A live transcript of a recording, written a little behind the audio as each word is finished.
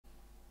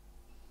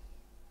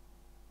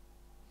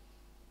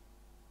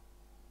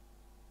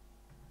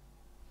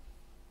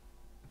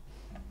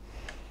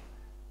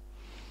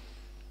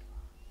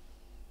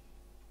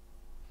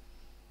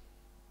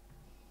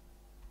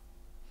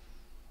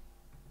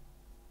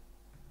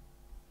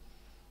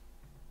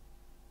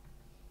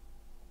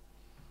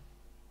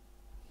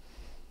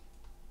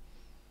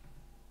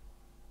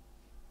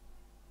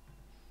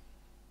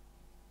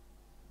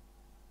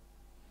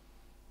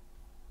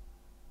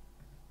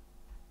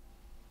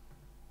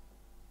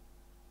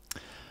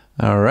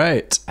All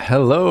right.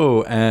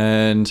 Hello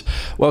and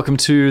welcome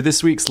to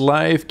this week's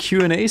live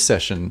Q&A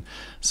session.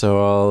 So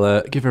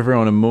I'll give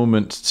everyone a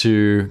moment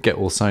to get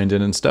all signed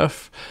in and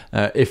stuff.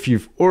 If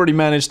you've already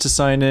managed to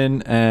sign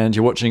in and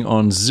you're watching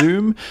on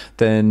Zoom,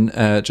 then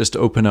just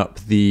open up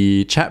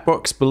the chat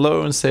box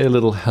below and say a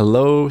little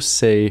hello.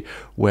 Say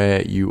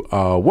where you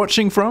are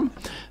watching from.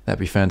 That'd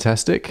be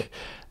fantastic.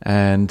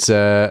 And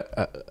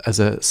as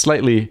a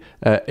slightly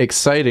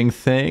exciting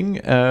thing,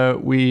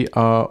 we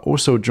are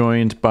also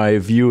joined by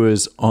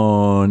viewers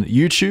on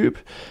YouTube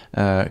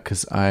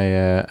because I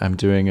am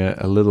doing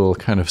a little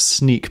kind of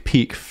sneak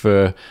peek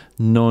for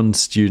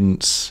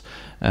non-students.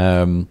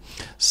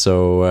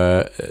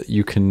 So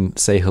you can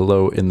say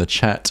hello in the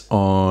chat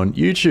on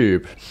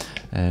YouTube,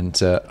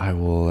 and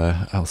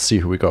I'll see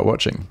who we got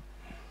watching.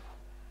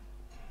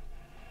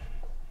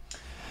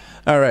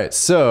 All right,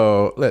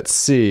 so let's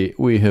see.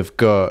 We have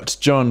got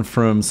John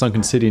from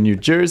Sunken City, New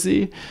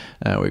Jersey.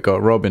 We've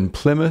got Rob in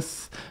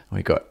Plymouth.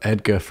 We got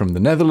Edgar from the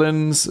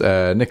Netherlands.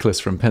 Nicholas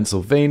from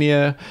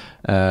Pennsylvania.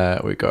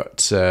 We got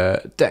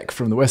Deck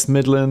from the West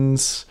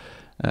Midlands.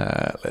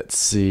 Let's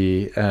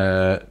see. Who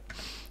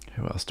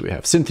else do we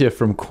have? Cynthia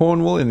from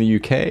Cornwall in the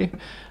UK.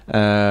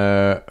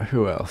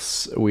 Who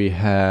else? We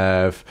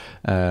have.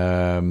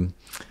 I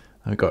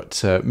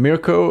got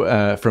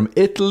Mirko from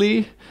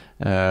Italy.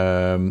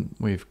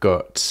 We've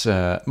got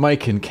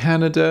Mike in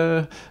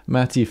Canada,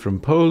 Matty from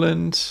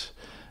Poland.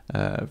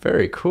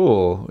 Very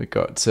cool. We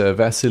got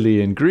Vasily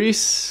in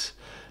Greece,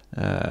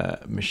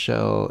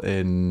 Michelle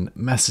in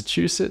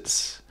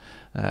Massachusetts,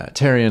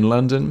 Terry in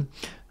London.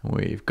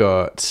 We've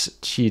got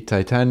Chi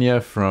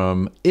Titania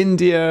from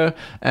India,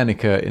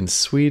 Annika in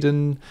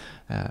Sweden.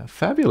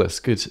 Fabulous.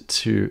 Good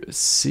to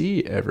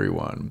see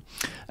everyone.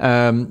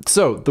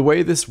 So the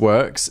way this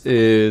works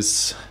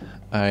is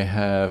I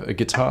have a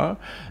guitar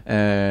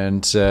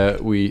and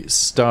we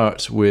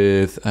start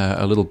with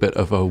a little bit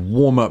of a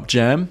warm-up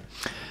jam.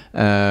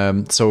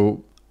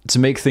 So to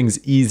make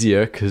things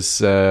easier,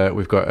 because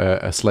we've got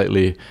a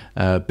slightly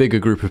bigger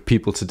group of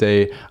people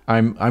today,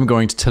 I'm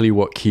going to tell you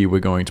what key we're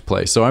going to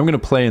play. So I'm going to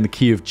play in the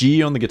key of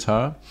G on the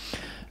guitar.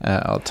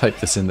 I'll type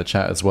this in the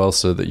chat as well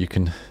so that you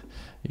can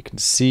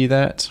see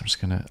that. I'm just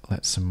going to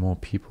let some more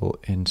people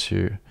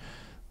into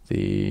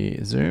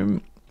the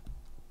Zoom.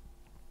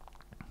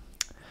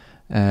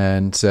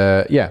 And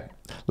yeah,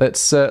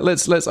 let's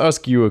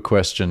ask you a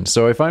question.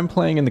 So if I'm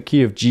playing in the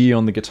key of G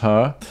on the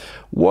guitar,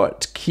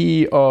 what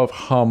key of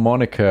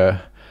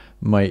harmonica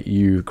might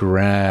you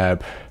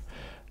grab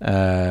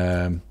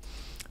to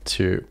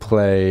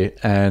play?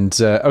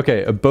 And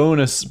okay, a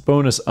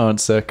bonus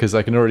answer, because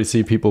I can already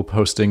see people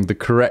posting the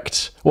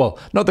correct, well,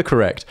 not the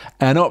correct,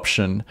 an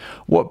option.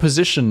 What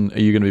position are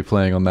you going to be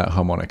playing on that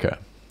harmonica?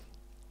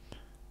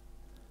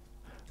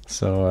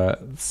 So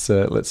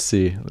let's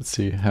see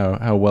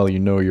how well you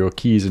know your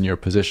keys and your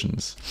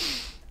positions.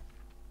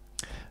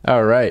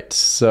 All right,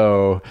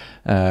 so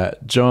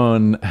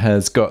John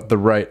has got the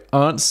right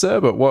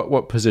answer, but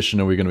what position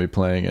are we going to be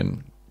playing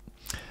in?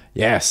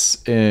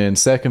 Yes, in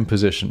second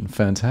position.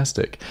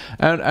 Fantastic.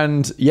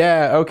 And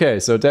yeah, okay,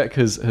 so Deck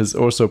has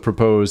also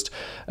proposed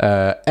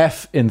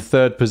F in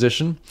third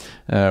position,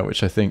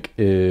 which I think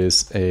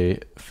is a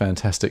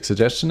fantastic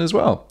suggestion as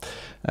well.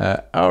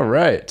 All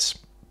right.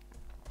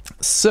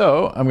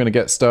 So I'm going to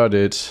get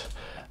started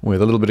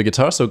with a little bit of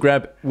guitar. So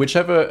grab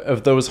whichever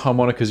of those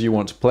harmonicas you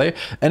want to play.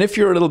 And if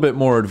you're a little bit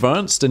more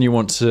advanced and you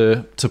want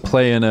to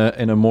play in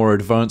a more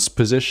advanced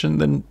position,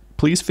 then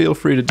please feel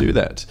free to do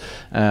that.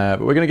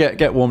 But we're going to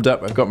get warmed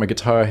up. I've got my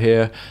guitar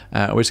here.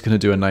 We're just going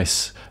to do a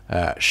nice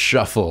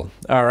shuffle.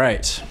 All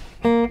right.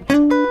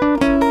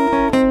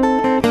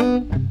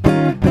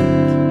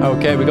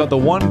 Okay, we got the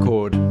 1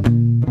 chord.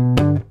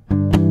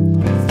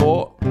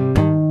 4.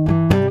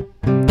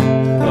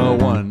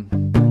 1.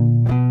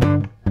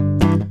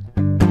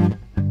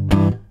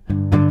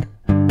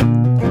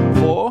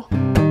 4.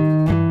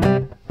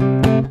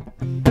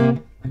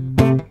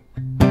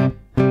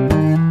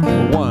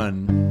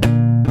 1.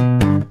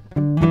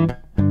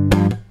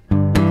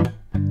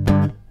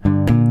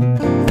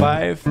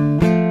 5.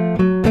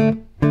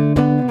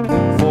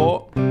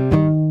 4.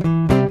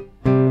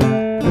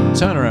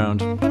 Turn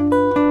around.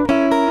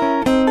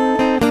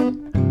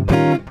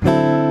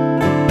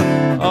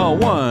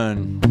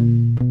 1.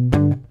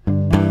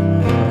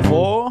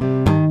 4.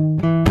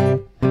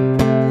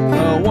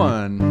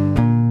 1.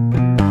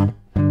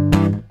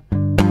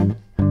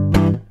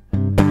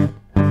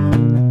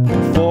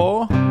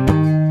 4.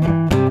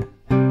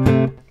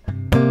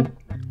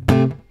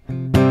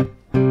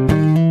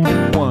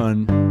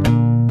 1.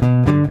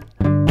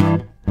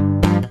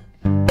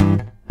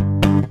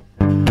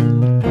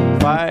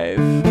 5.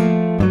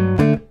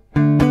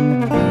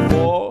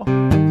 4.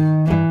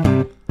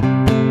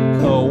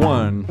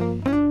 1.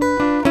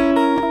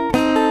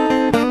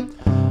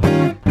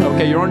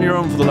 Okay, you're on your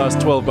own for the last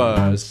 12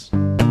 bars.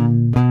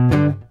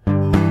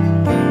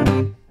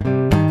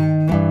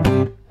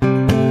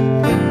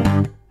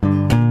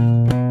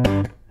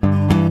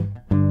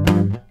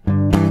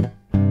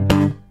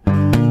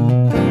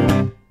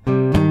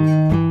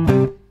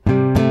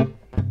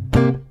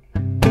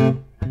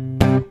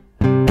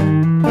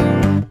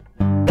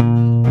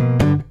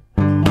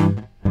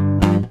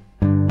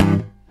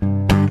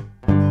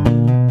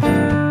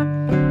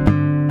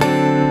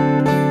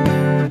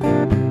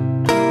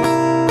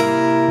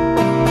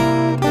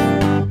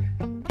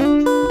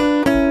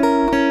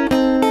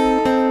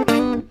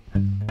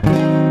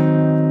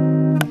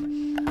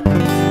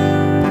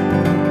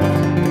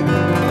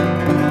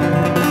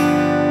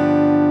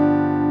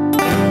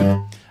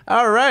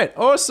 right,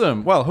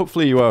 awesome. Well,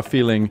 hopefully you are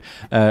feeling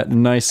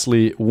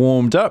nicely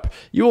warmed up.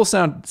 You all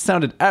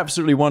sounded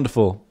absolutely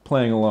wonderful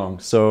playing along,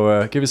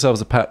 so give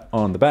yourselves a pat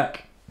on the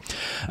back.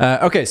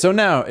 Okay, so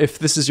now, if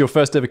this is your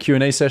first ever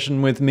Q&A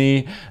session with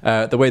me,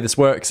 the way this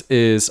works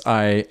is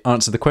I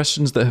answer the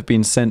questions that have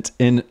been sent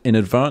in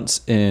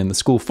advance in the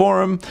school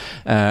forum,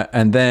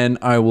 and then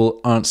I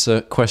will answer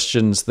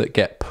questions that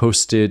get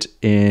posted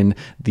in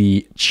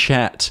the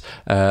chat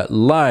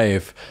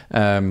live.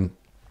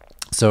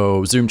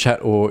 So Zoom chat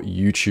or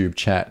YouTube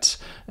chat.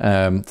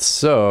 Let's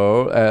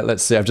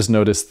see, I've just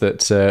noticed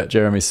that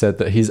Jeremy said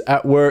that he's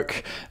at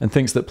work and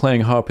thinks that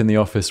playing harp in the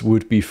office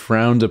would be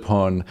frowned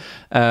upon.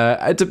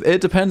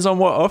 It depends on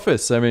what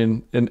office. I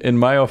mean, in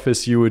my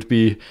office, you would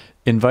be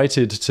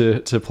invited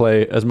to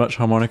play as much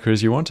harmonica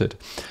as you wanted.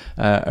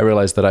 I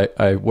realized that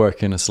I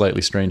work in a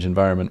slightly strange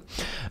environment.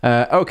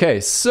 Okay,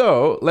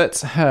 so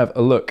let's have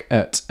a look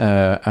at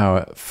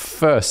our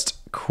first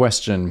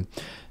question.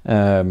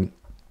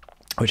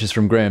 Which is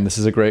from Graham. This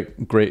is a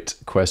great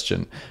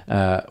question,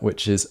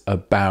 which is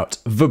about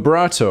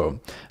vibrato.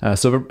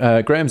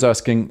 Graham's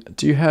asking,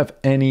 do you have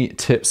any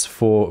tips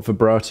for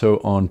vibrato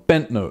on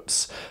bent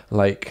notes,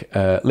 like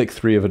lick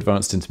 3 of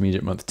Advanced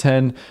Intermediate Month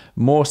 10?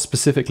 More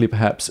specifically,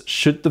 perhaps,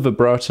 should the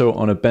vibrato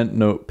on a bent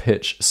note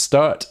pitch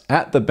start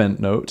at the bent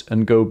note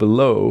and go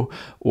below,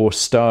 or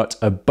start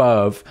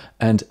above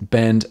and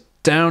bend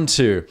down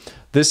to?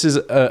 This is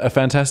a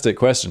fantastic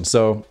question.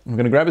 So I'm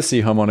going to grab a C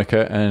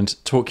harmonica and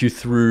talk you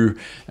through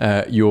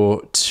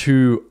your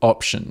two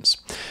options.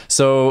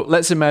 So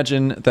let's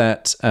imagine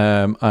that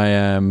I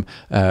am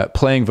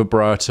playing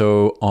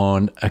vibrato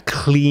on a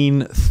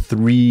clean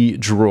 3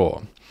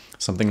 draw,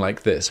 something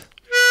like this.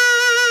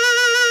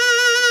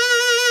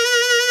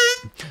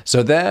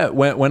 So there,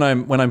 when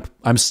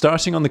I'm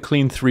starting on the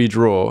clean 3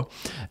 draw,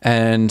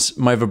 and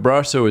my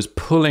vibrato is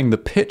pulling the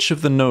pitch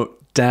of the note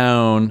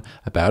down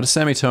about a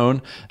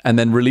semitone and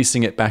then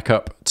releasing it back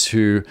up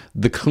to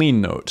the clean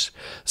note.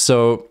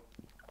 So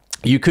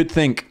you could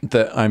think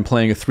that I'm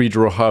playing a 3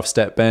 draw half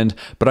step bend,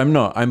 but I'm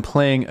not. I'm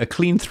playing a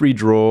clean 3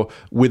 draw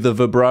with a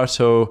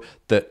vibrato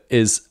that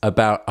is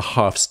about a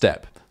half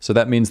step. So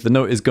that means the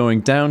note is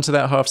going down to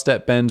that half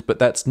step bend, but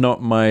that's not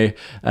my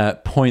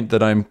point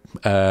that I'm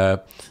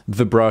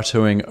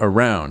vibratoing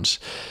around.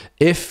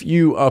 If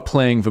you are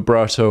playing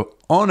vibrato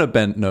on a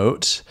bent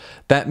note,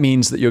 that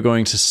means that you're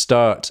going to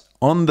start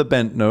on the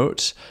bent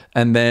note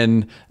and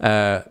then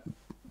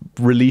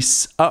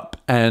release up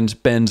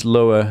and bend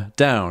lower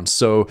down.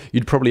 So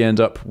you'd probably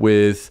end up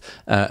with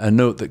a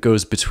note that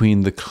goes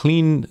between the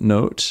clean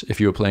note,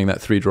 if you were playing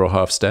that 3 draw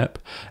half step,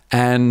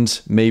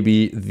 and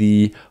maybe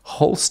the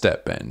whole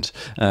step bend.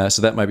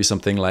 So that might be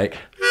something like...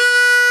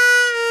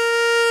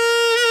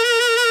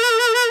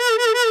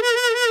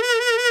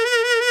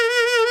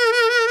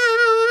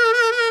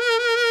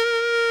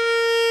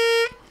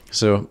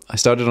 So I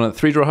started on a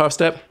 3 draw half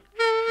step.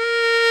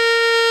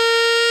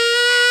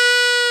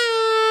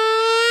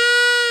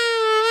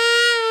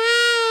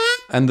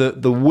 And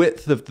the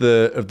width of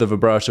the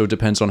vibrato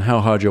depends on how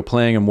hard you're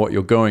playing and what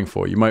you're going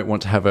for. You might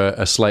want to have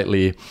a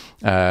slightly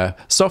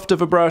softer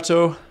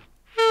vibrato,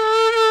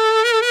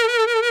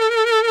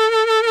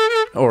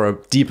 or a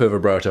deeper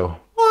vibrato,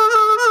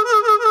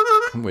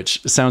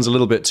 which sounds a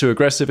little bit too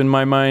aggressive in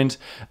my mind.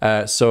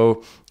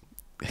 So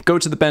go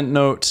to the bent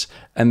note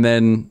and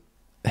then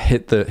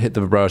hit the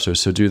vibrato.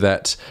 So do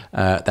that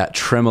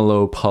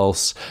tremolo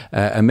pulse,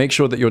 and make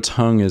sure that your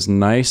tongue is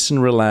nice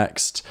and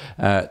relaxed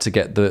to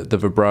get the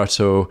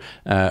vibrato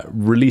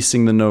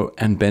releasing the note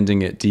and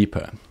bending it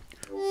deeper.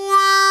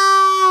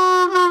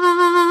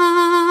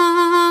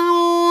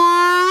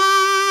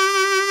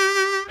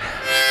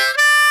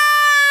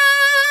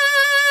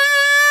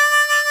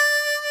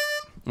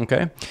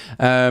 Okay.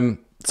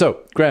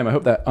 So Graham, I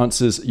hope that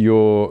answers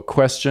your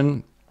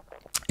question.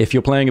 If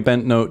you're playing a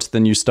bent note,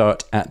 then you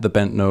start at the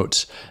bent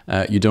note.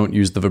 You don't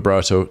use the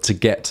vibrato to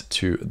get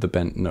to the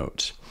bent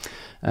note.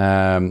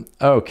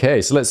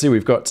 Okay, so let's see.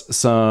 We've got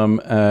some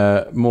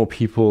more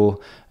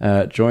people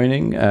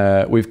joining.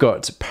 We've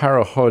got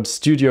Parahod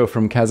Studio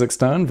from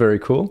Kazakhstan. Very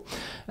cool.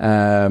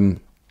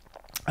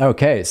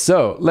 Okay,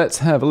 so let's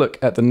have a look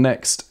at the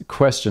next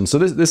question. So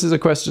this is a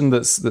question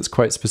that's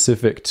quite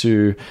specific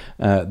to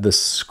the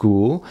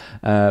school.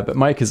 But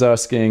Mike is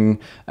asking,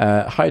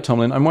 hi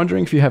Tomlin, I'm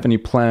wondering if you have any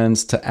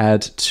plans to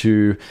add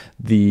to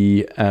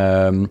the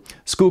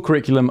school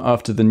curriculum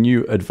after the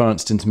new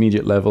advanced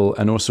intermediate level,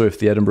 and also if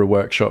the Edinburgh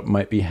workshop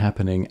might be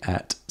happening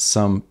at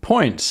some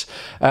point.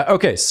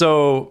 Okay,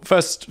 so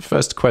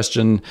first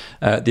question,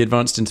 the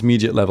advanced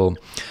intermediate level.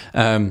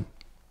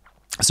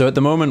 So at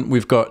the moment,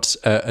 we've got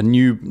a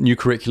new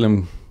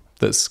curriculum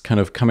that's kind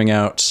of coming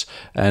out,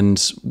 and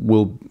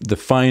the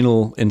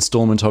final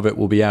installment of it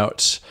will be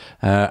out.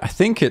 I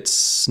think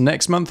it's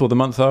next month or the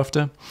month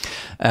after,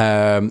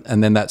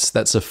 and then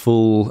that's a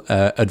full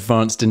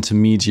advanced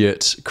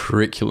intermediate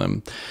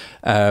curriculum.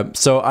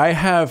 So I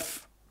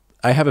have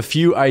a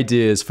few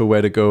ideas for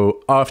where to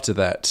go after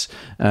that.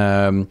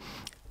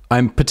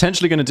 I'm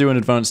potentially going to do an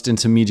advanced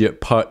intermediate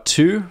part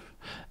 2.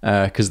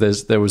 because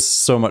there was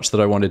so much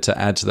that I wanted to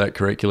add to that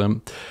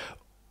curriculum.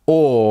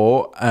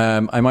 Or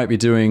I might be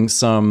doing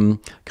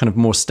some kind of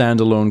more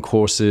standalone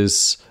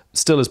courses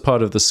still as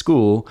part of the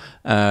school,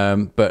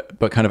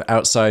 but kind of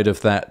outside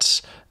of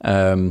that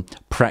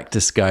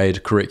practice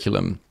guide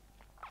curriculum.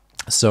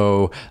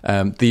 So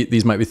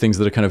these might be things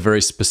that are kind of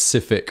very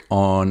specific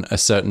on a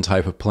certain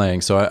type of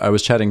playing. So I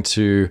was chatting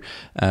to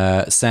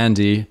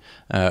Sandy,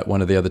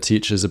 one of the other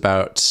teachers,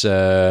 about,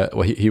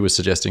 well, he was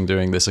suggesting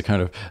doing this, a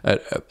kind of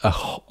a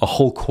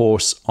whole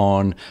course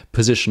on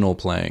positional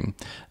playing,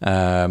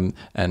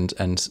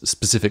 and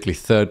specifically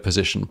third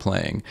position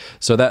playing.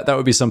 So that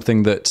would be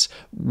something that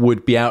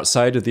would be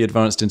outside of the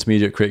advanced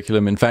intermediate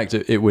curriculum. In fact,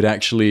 it would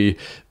actually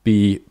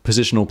be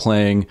positional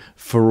playing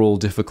for all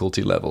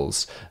difficulty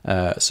levels.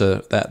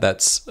 So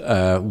that's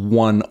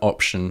one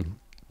option.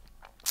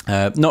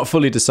 Not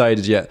fully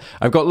decided yet.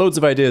 I've got loads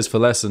of ideas for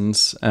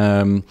lessons,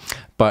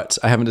 but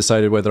I haven't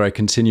decided whether I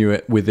continue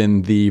it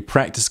within the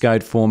practice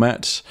guide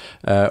format,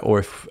 or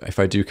if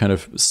I do kind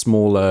of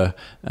smaller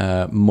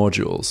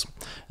modules.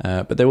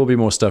 But there will be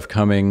more stuff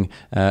coming,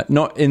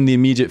 not in the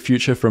immediate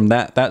future from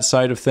that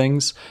side of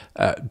things,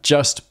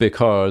 just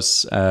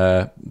because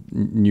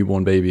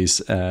newborn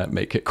babies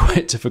make it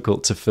quite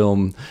difficult to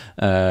film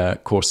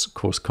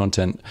course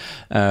content,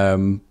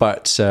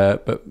 but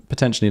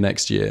potentially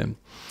next year.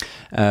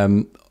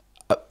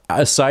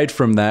 Aside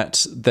from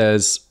that,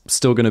 there's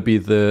still going to be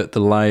the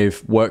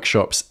live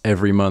workshops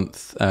every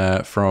month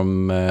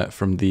from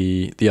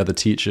the other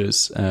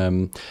teachers,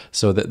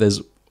 so that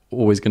there's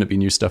always going to be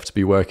new stuff to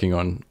be working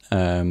on.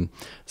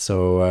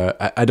 So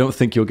I don't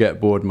think you'll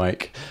get bored,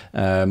 Mike.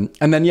 And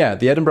then, yeah,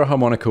 the Edinburgh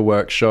Harmonica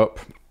workshop.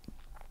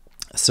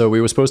 So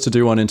we were supposed to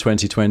do one in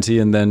 2020,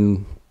 and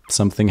then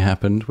something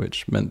happened,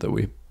 which meant that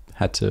we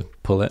had to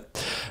pull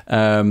it.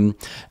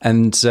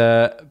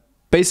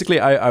 Basically,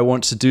 I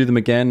want to do them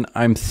again.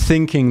 I'm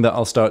thinking that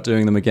I'll start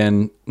doing them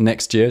again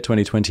next year,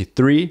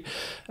 2023.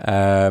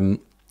 I'm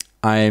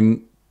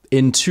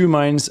in two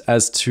minds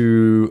as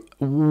to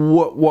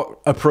what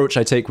approach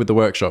I take with the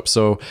workshop.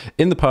 So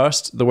in the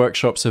past, the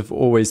workshops have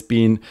always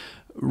been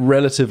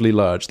relatively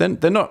large.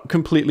 They're not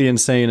completely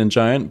insane and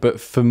giant, but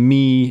for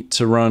me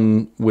to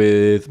run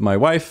with my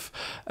wife,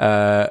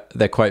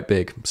 they're quite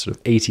big, sort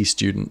of 80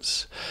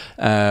 students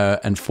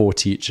and 4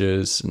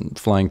 teachers and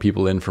flying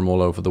people in from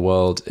all over the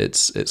world.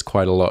 It's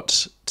quite a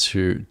lot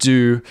to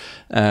do.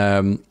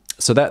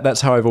 So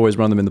that's how I've always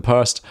run them in the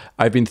past.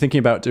 I've been thinking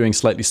about doing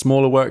slightly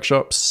smaller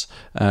workshops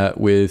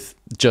with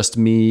just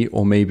me,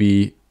 or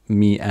maybe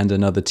me and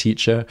another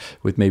teacher,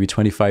 with maybe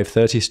 25,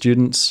 30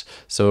 students.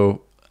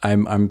 So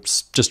I'm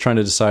just trying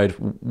to decide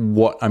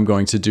what I'm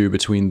going to do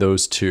between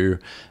those two.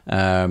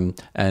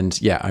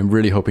 And yeah, I'm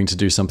really hoping to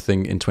do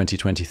something in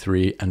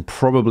 2023, and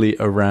probably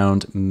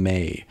around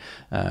May.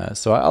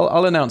 So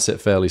I'll announce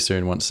it fairly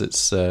soon once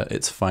it's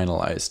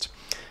finalized.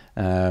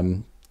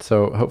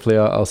 So hopefully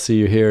I'll see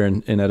you here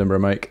in Edinburgh,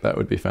 Mike. That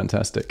would be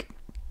fantastic.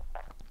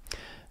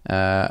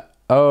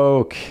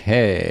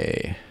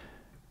 Okay.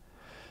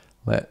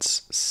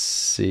 Let's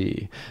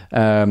see.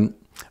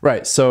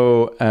 Right,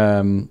 so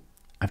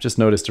I've just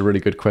noticed a really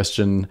good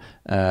question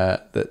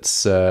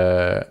that's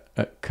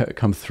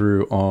come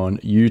through on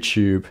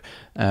YouTube.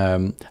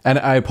 And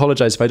I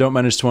apologize if I don't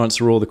manage to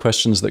answer all the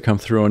questions that come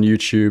through on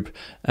YouTube.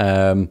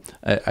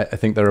 I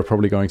think there are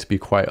probably going to be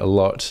quite a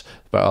lot,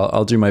 but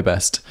I'll do my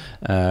best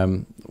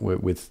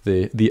with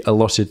the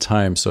allotted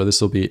time. So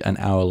this will be an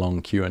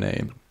hour-long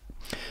Q&A.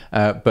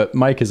 But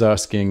Mike is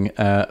asking,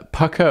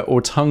 pucker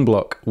or tongue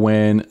block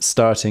when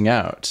starting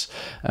out?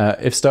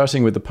 If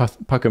starting with the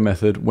pucker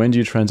method, when do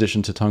you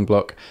transition to tongue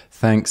block?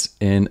 Thanks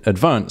in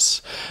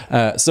advance.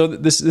 So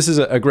this is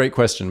a great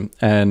question,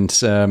 and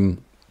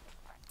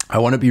I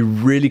want to be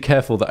really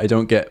careful that I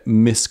don't get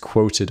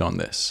misquoted on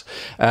this.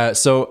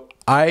 So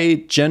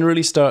I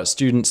generally start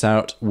students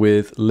out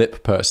with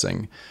lip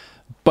pursing,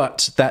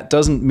 but that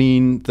doesn't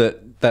mean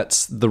that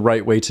that's the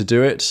right way to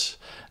do it.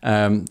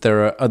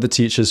 There are other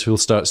teachers who'll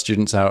start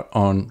students out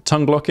on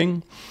tongue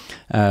blocking.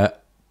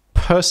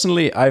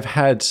 Personally, I've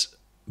had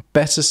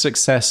better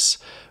success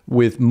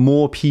with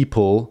more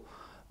people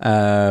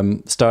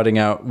starting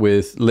out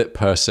with lip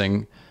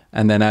pursing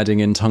and then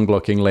adding in tongue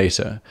blocking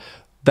later.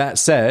 That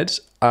said,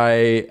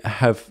 I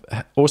have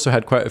also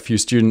had quite a few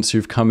students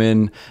who've come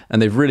in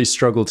and they've really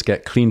struggled to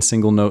get clean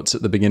single notes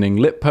at the beginning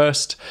lip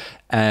pursed,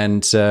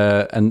 and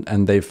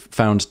they've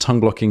found tongue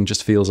blocking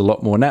just feels a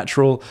lot more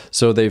natural.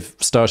 So they've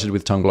started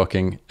with tongue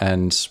blocking,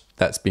 and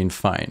that's been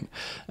fine.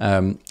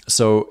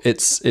 So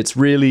it's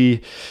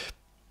really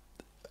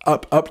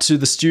up to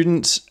the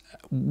student,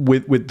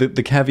 with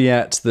the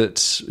caveat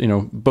that, you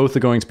know, both are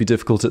going to be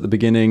difficult at the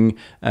beginning.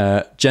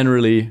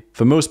 Generally,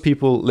 for most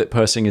people, lip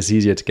pursing is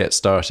easier to get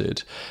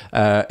started.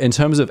 In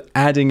terms of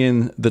adding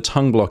in the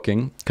tongue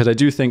blocking, because I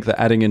do think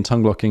that adding in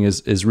tongue blocking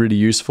is really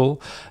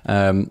useful.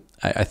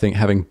 I think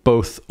having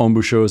both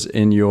embouchures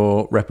in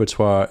your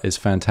repertoire is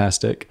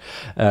fantastic.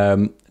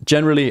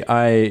 Generally,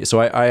 I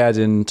add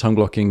in tongue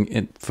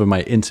blocking for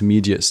my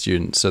intermediate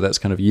students. So that's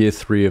kind of year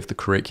 3 of the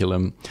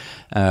curriculum.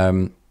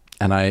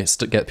 and I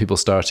get people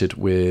started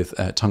with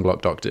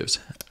tongue-locked octaves.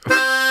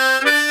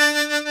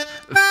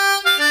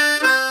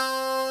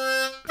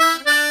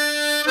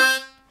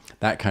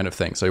 That kind of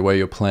thing. So where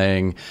you're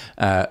playing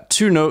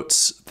two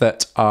notes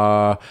that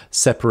are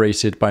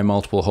separated by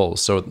multiple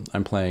holes. So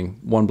I'm playing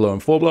 1 blow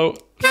and 4 blow,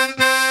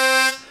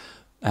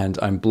 and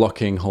I'm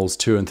blocking holes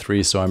 2 and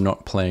 3, so I'm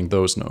not playing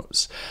those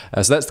notes.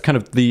 So that's kind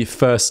of the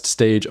first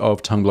stage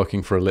of tongue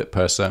blocking for a lip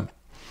purser.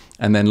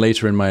 And then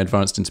later in my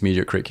advanced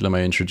intermediate curriculum,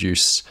 I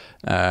introduce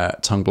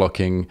tongue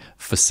blocking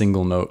for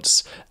single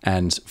notes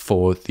and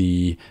for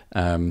the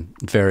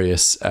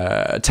various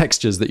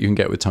textures that you can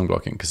get with tongue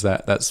blocking, because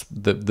that's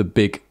the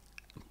big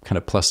kind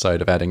of plus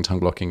side of adding tongue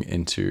blocking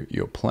into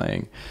your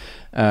playing.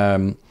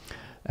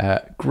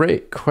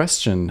 Great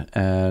question.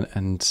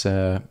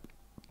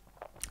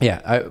 Yeah,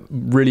 I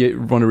really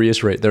want to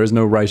reiterate, there is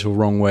no right or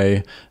wrong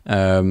way.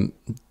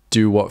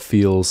 Do what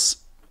feels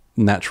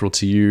natural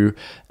to you.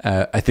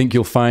 I think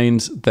you'll find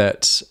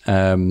that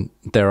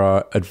there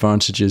are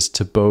advantages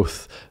to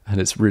both,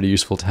 and it's really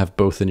useful to have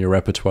both in your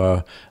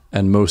repertoire,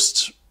 and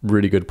most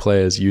really good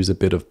players use a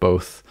bit of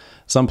both.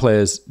 Some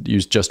players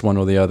use just one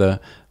or the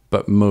other,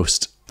 but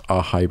most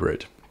are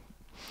hybrid.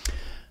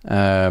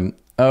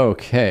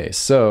 Okay,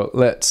 so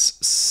let's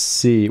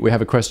see. We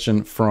have a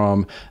question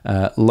from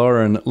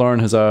Lauren. Lauren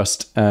has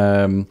asked,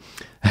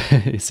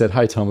 he said,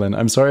 "Hi Tomlin,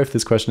 I'm sorry if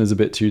this question is a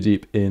bit too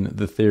deep in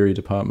the theory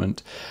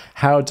department.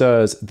 How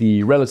does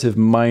the relative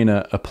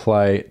minor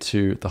apply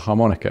to the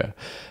harmonica?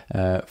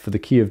 For the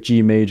key of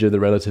G major, the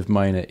relative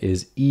minor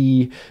is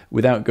E.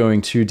 Without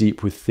going too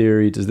deep with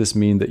theory, does this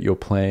mean that you're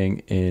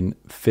playing in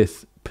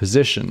 5th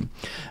position?"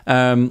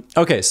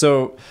 Okay,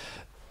 so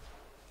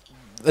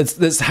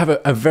let's have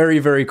a very,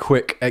 very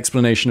quick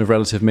explanation of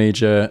relative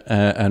major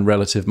and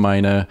relative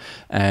minor,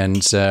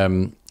 and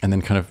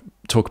then kind of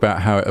talk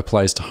about how it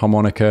applies to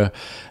harmonica.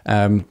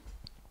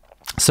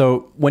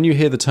 So when you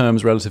hear the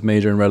terms relative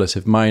major and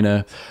relative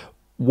minor,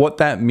 what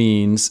that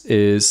means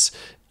is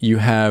you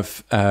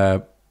have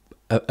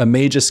a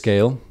major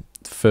scale.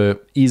 For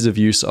ease of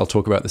use, I'll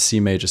talk about the C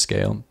major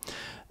scale.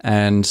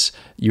 And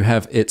you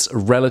have its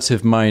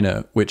relative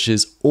minor, which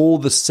is all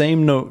the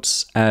same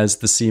notes as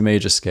the C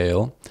major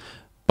scale,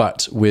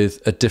 but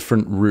with a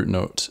different root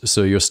note.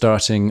 So you're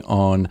starting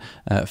on,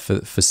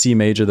 for C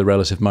major, the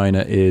relative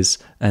minor is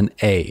an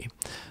A.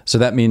 So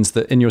that means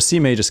that in your C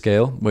major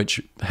scale,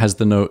 which has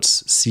the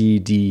notes C,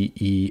 D,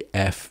 E,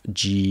 F,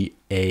 G,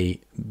 A,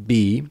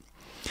 B,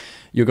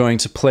 you're going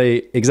to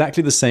play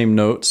exactly the same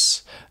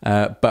notes,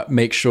 but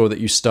make sure that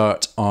you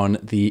start on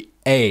the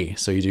A.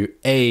 So you do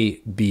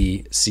A,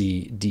 B,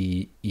 C,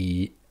 D,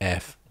 E,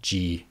 F,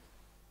 G,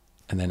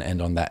 and then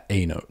end on that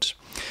A note.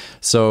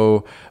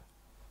 So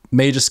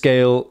major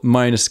scale,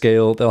 minor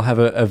scale, they'll have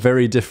a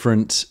very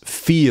different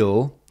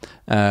feel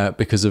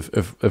because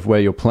of where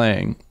you're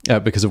playing,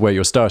 because of where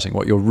you're starting,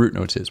 what your root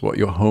note is, what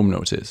your home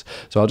note is.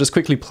 So I'll just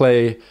quickly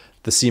play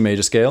the C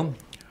major scale.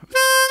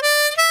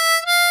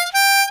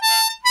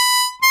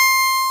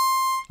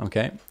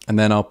 Okay, and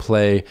then I'll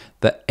play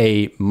the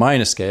A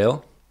minor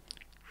scale.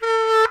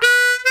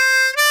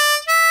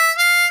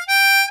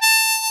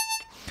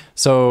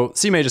 So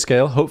C major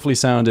scale hopefully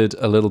sounded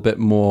a little bit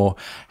more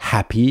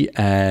happy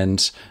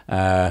and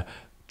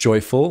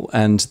joyful,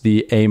 and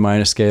the A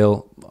minor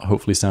scale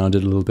hopefully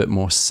sounded a little bit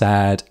more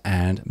sad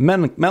and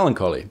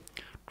melancholy.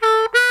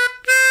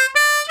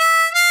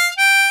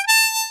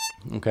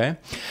 Okay,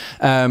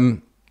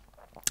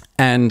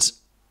 and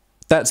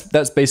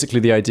that's basically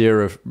the idea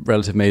of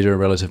relative major and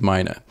relative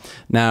minor.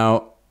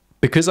 Now,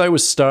 because I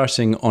was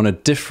starting on a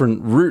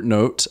different root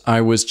note, I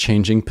was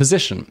changing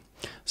position.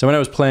 So when I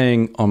was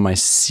playing on my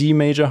C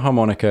major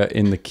harmonica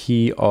in the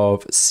key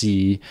of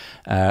C,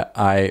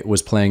 I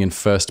was playing in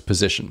 1st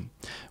position.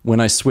 When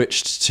I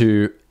switched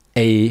to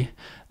A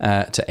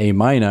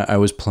minor, I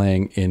was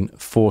playing in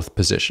 4th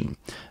position.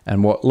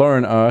 And what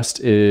Lauren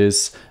asked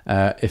is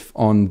if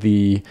on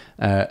the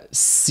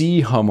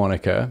C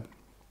harmonica,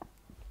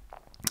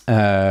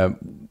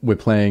 we're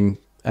playing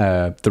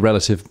the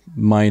relative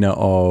minor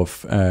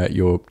of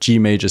your G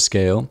major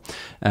scale,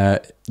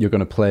 you're going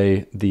to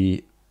play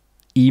the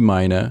E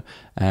minor,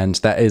 and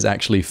that is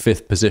actually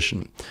 5th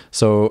position.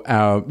 So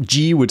our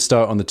G would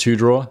start on the 2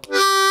 draw,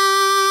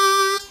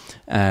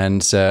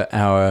 and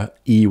our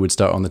E would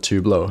start on the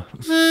 2 blow.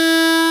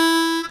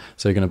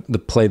 So you're going to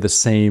play the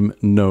same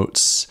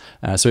notes.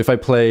 So if I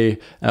play,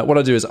 what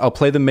I'll do is I'll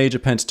play the major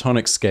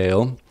pentatonic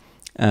scale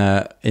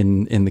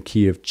in the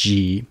key of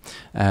G,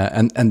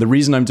 and the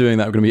reason I'm doing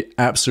that, I'm going to be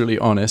absolutely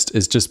honest,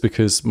 is just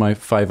because my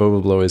 5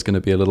 overblow is going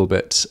to be a little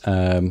bit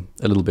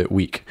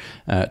weak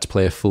to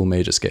play a full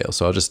major scale.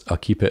 So I'll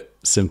keep it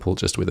simple,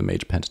 just with a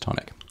major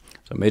pentatonic.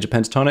 So major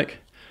pentatonic,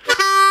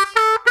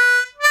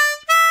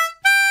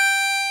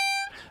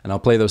 and I'll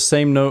play those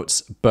same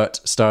notes, but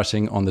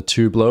starting on the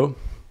 2 blow.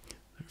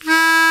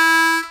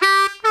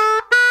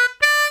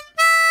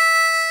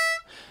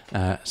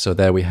 So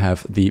there we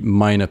have the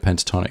minor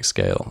pentatonic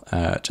scale,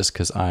 just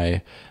because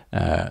I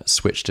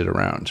switched it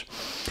around.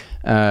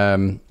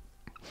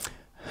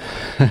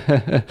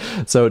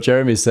 So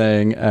Jeremy's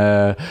saying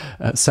A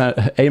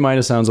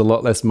minor sounds a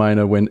lot less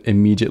minor when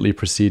immediately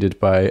preceded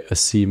by a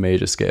C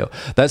major scale.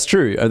 That's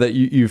true. That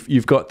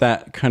you've got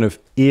that kind of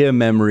ear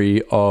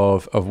memory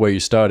of where you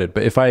started.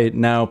 But if I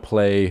now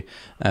play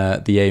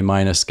the A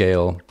minor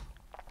scale,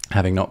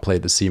 having not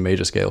played the C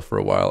major scale for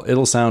a while,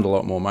 it'll sound a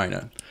lot more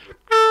minor.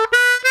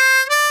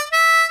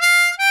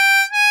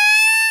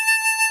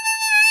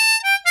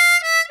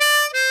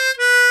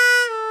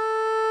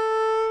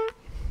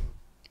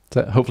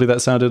 Hopefully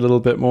that sounded a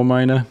little bit more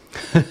minor.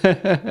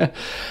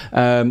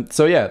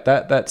 So yeah,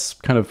 that's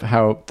kind of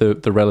how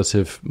the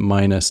relative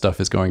minor stuff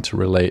is going to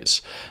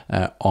relate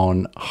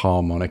on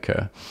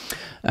harmonica.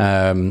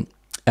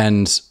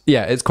 And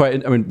yeah, it's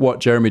quite, I mean, what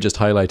Jeremy just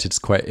highlighted is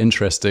quite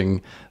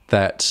interesting,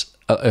 that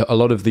a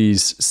lot of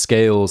these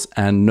scales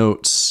and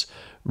notes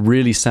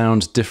really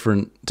sound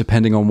different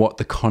depending on what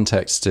the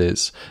context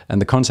is. And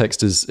the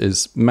context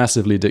is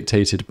massively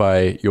dictated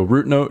by your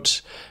root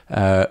note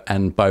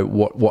and by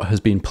what has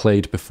been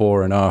played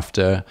before and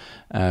after.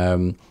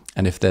 And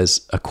if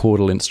there's a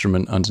chordal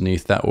instrument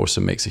underneath, that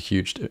also makes a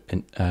huge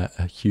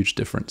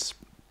difference.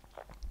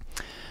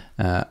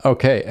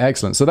 Okay,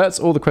 excellent. So that's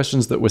all the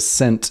questions that were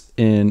sent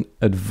in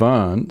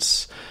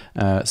advance.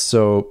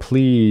 So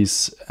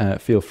please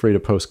feel free to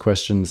post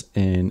questions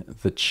in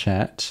the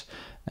chat,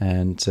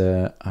 and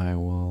I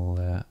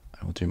will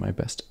do my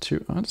best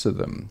to answer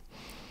them.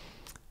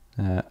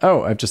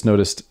 Oh, I've just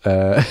noticed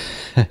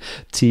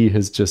T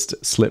has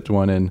just slipped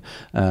one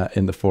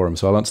in the forum,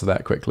 so I'll answer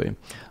that quickly.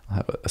 I'll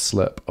have a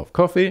slurp of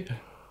coffee.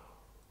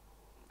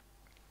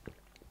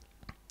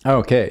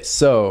 Okay,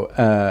 so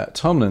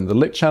Tomlin, the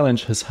lick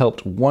challenge has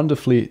helped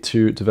wonderfully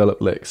to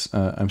develop licks.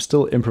 I'm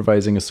still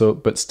improvising a solo,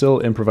 but still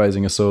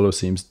improvising a solo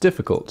seems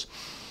difficult.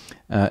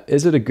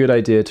 Is it a good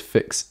idea to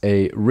fix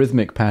a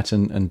rhythmic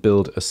pattern and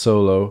build a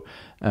solo?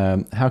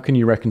 How can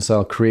you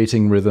reconcile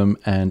creating rhythm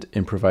and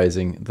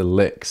improvising the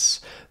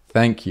licks?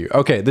 Thank you.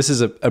 Okay, this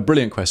is a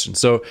brilliant question.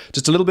 So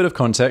just a little bit of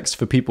context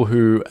for people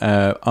who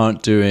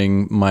aren't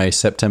doing my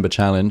September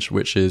challenge,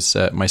 which is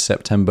my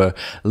September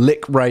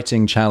lick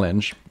writing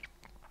challenge.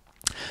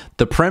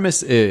 The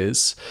premise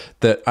is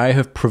that I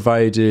have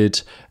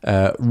provided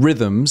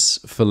rhythms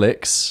for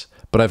licks,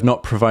 but I've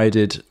not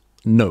provided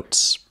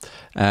notes.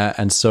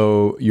 And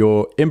so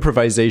your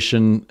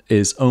improvisation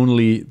is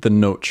only the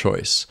note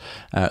choice.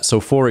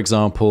 So for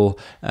example,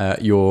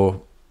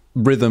 your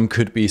rhythm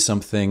could be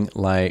something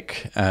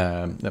like,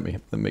 let me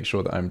make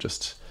sure that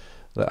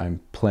I'm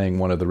playing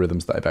one of the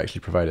rhythms that I've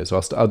actually provided. So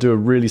I'll do a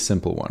really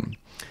simple one.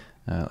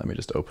 Let me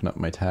just open up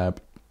my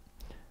tab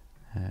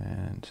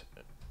and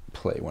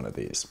play one of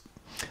these.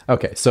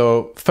 Okay,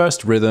 so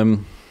first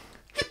rhythm.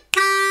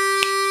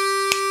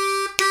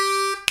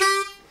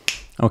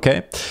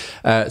 Okay,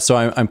 so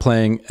I'm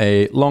playing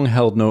a long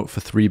held note for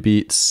 3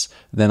 beats,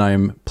 then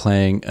I'm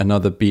playing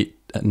another beat,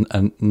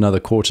 another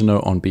quarter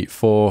note on beat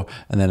 4,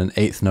 and then an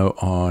 8th note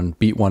on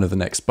beat 1 of the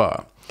next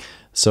bar.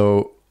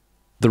 So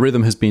the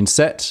rhythm has been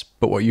set,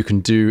 but what you can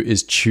do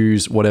is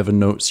choose whatever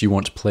notes you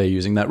want to play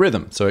using that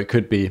rhythm. So it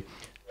could be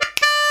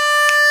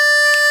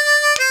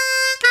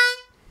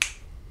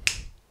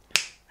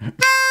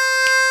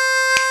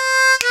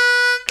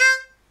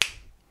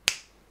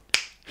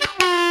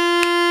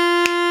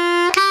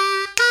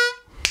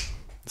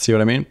see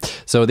what I mean?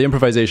 So the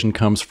improvisation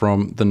comes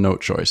from the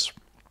note choice.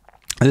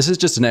 This is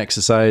just an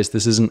exercise.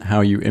 This isn't how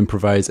you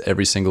improvise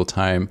every single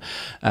time.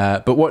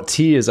 But what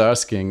T is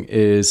asking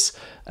is,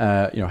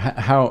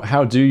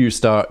 how do you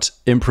start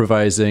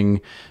improvising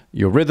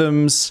your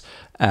rhythms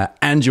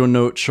and your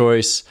note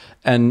choice?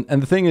 And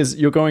the thing is,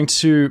 you're going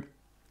to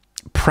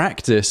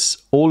practice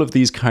all of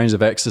these kinds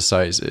of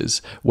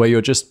exercises where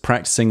you're just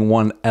practicing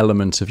one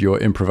element of your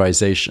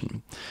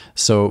improvisation.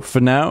 So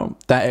for now,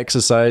 that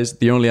exercise,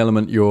 the only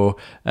element you're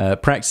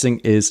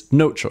practicing is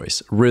note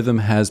choice. Rhythm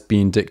has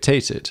been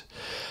dictated.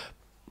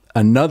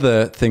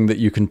 Another thing that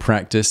you can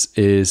practice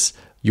is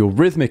your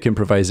rhythmic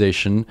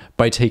improvisation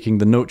by taking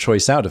the note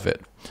choice out of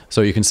it.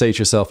 So you can say to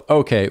yourself,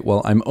 okay,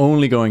 well, I'm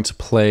only going to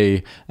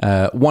play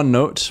one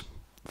note,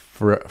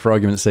 for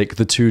argument's sake,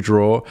 the 2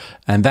 draw,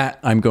 and that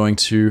I'm going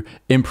to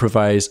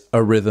improvise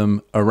a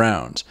rhythm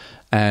around.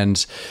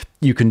 And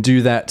you can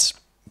do that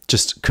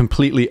just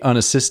completely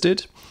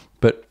unassisted.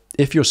 But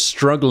if you're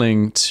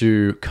struggling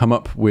to come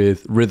up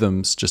with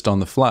rhythms just on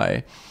the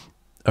fly,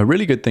 a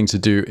really good thing to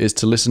do is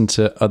to listen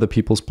to other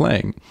people's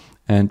playing.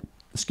 And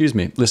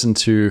listen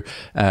to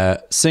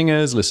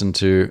singers, listen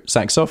to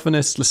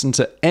saxophonists, listen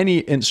to any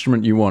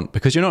instrument you want,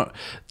 because you're not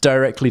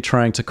directly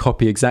trying to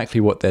copy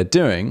exactly what they're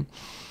doing,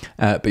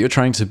 but you're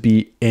trying to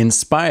be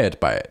inspired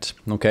by it.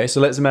 Okay, so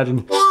let's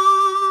imagine.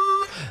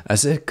 I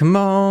said, come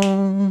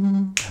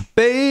on,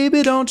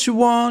 baby, don't you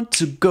want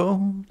to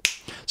go?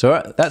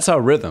 So that's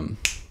our rhythm.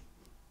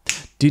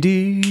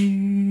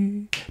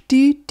 Dee-dee,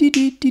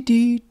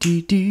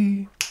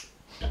 dee-dee-dee-dee-dee-dee.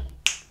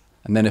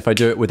 And then if I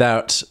do it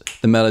without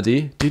the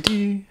melody,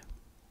 dee-dee.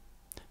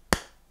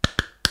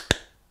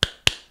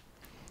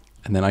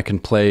 And then I can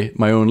play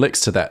my own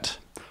licks to that.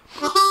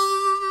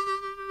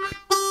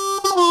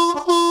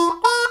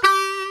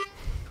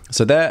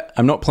 So there,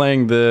 I'm not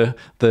playing the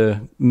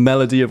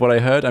melody of what I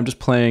heard. I'm just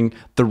playing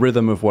the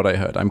rhythm of what I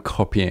heard. I'm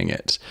copying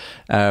it.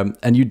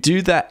 And you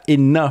do that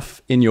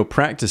enough in your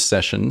practice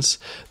sessions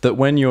that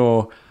when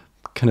you're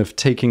kind of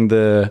taking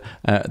the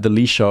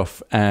leash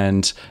off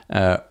and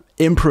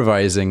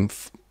improvising,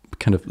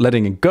 kind of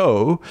letting it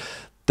go,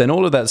 then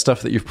all of that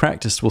stuff that you've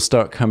practiced will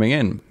start coming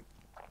in.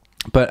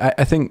 But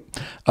I think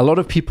a lot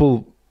of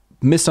people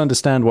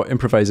misunderstand what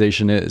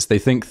improvisation is. They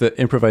think that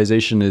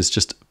improvisation is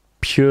just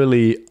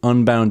purely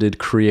unbounded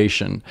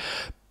creation.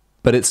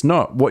 But it's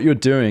not. What you're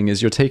doing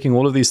is you're taking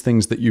all of these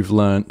things that you've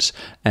learnt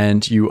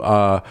and you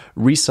are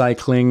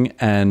recycling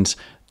and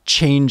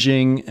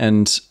changing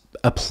and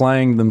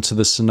applying them to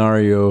the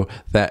scenario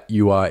that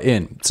you are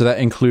in. So that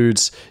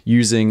includes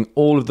using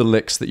all of the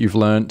licks that you've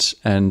learnt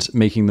and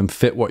making them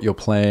fit what you're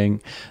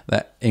playing.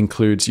 That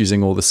includes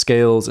using all the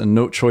scales and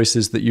note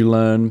choices that you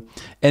learn.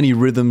 Any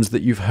rhythms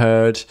that you've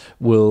heard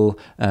will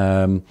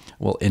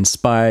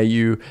inspire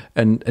you,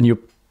 and you're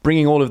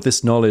bringing all of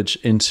this knowledge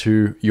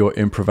into your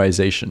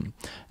improvisation.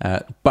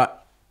 But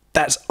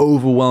that's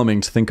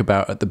overwhelming to think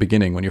about at the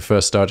beginning when you're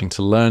first starting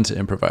to learn to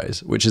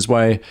improvise, which is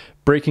why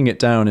breaking it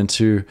down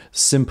into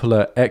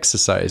simpler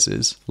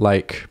exercises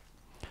like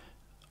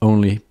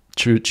only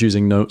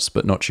choosing notes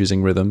but not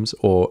choosing rhythms,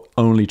 or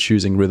only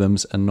choosing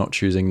rhythms and not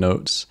choosing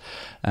notes,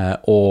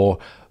 or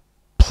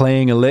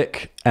playing a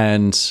lick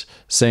and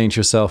saying to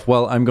yourself,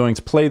 well, I'm going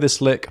to play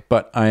this lick,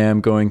 but I am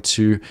going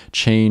to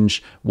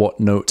change what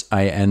note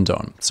I end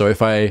on. So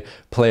if I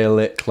play a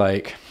lick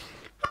like...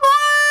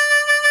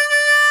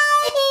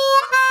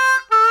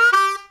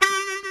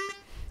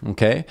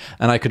 okay,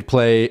 and I could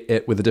play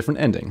it with a different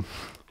ending.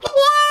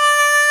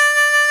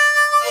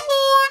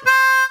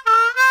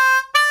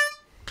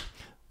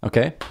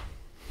 Okay.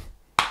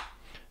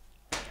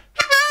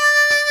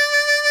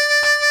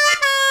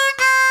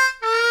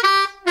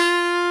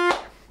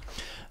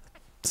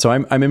 So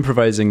I'm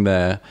improvising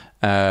there,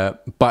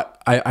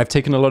 but I've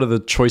taken a lot of the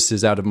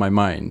choices out of my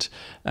mind.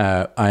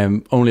 I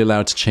am only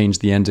allowed to change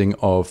the ending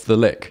of the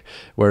lick.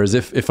 Whereas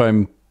if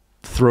I'm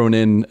thrown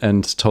in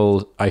and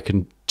told I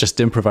can just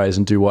improvise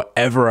and do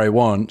whatever I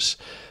want,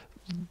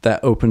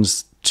 that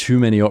opens too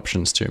many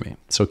options to me.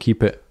 So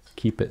keep it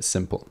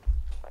simple.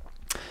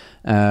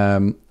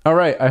 All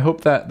right, I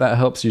hope that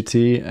helps you,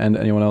 T, and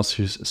anyone else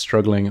who's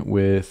struggling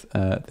with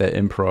their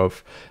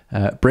improv.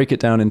 Break it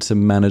down into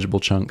manageable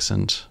chunks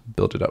and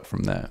build it up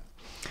from there.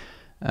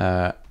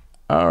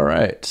 All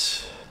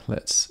right,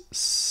 let's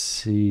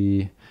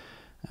see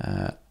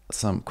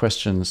some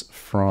questions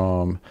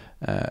from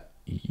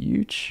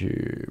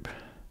YouTube.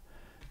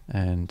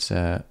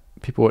 And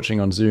people watching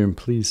on Zoom,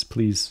 please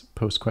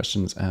post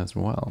questions as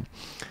well.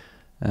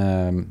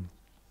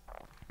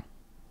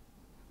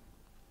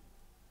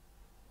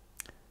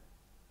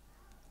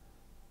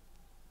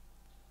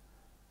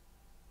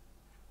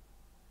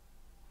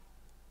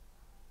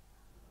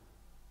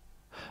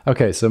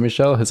 Okay, so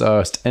Michelle has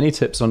asked, any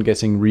tips on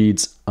getting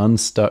reeds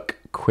unstuck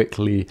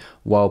quickly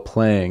while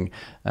playing?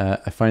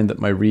 I find that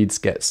my reeds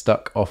get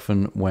stuck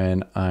often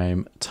when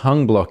I'm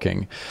tongue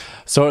blocking.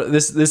 So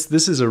this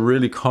is a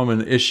really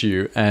common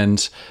issue,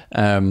 and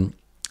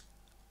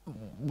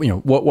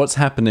what's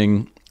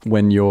happening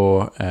when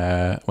you're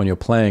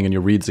playing and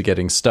your reeds are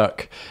getting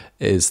stuck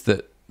is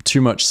that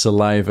too much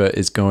saliva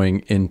is going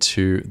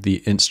into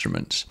the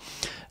instrument.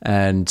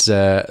 And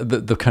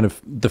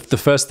the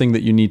first thing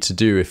that you need to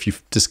do if you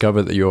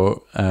discover that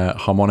your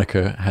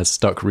harmonica has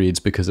stuck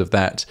reeds because of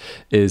that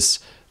is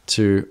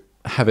to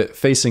have it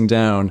facing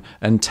down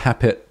and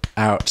tap it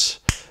out,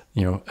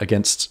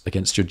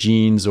 against your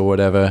jeans or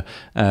whatever,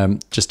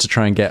 just to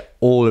try and get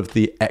all of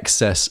the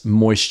excess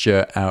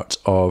moisture out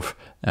of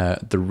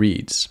the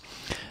reeds.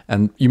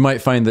 And you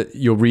might find that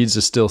your reeds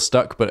are still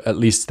stuck, but at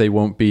least they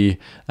won't be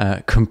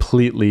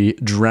completely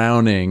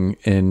drowning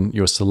in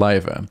your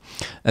saliva.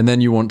 And then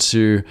you want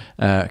to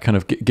kind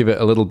of give it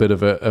a little bit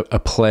of a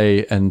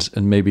play and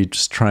maybe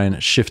just try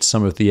and shift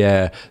some of the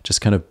air, just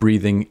kind of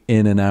breathing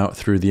in and out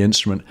through the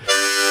instrument.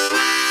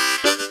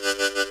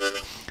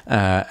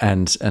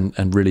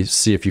 And really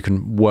see if you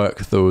can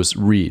work those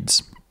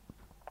reeds.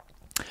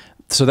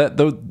 So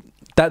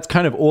that's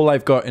kind of all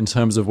I've got in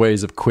terms of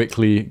ways of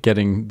quickly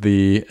getting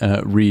the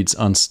reeds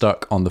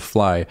unstuck on the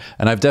fly.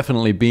 And I've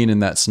definitely been in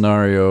that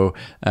scenario.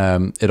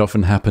 It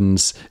often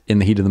happens in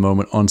the heat of the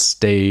moment on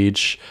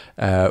stage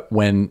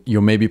when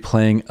you're maybe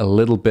playing a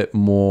little bit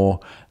more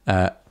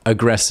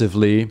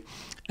aggressively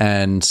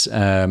and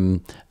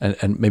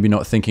maybe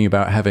not thinking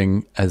about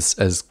having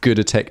as good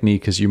a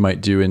technique as you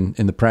might do in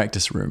the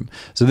practice room.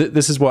 So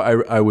this is what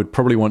I would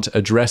probably want to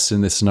address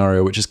in this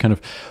scenario, which is kind of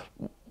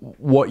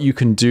what you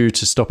can do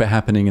to stop it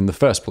happening in the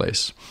first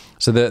place.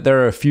 So there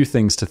are a few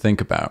things to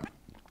think about.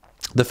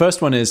 The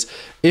first one is,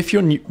 if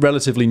you're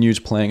relatively new to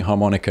playing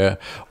harmonica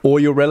or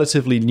you're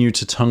relatively new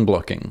to tongue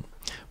blocking,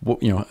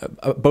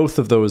 both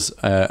of those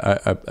are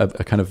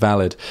kind of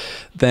valid,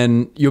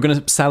 then you're going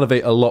to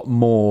salivate a lot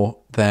more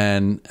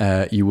than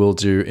you will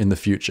do in the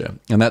future.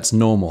 And that's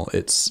normal.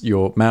 It's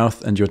your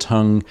mouth and your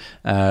tongue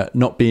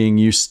not being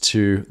used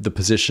to the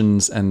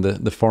positions and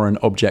the foreign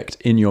object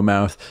in your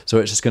mouth. So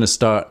it's just going to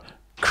start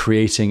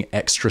creating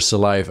extra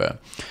saliva.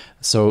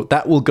 So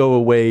that will go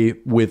away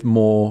with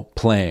more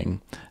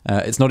playing.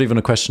 It's not even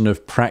a question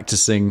of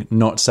practicing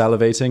not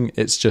salivating.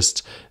 It's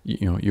just,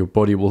 your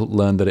body will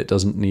learn that it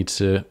doesn't need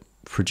to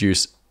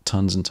produce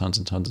tons and tons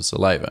and tons of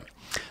saliva.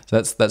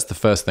 So that's the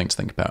first thing to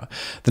think about.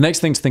 The next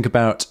thing to think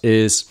about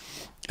is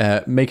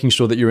making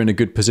sure that you're in a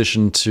good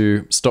position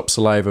to stop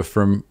saliva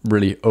from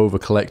really over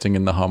collecting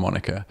in the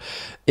harmonica.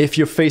 If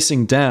you're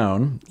facing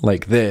down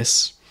like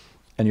this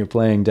and you're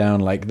playing down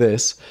like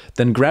this,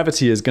 then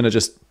gravity is going to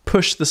just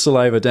push the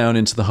saliva down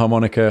into the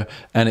harmonica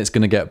and it's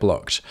going to get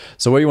blocked.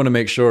 So what you want to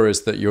make sure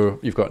is that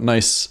you've got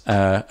nice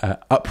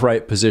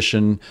upright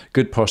position,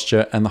 good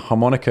posture, and the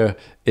harmonica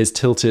is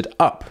tilted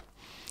up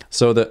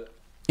so that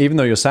even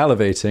though you're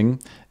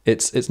salivating,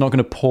 it's not going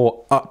to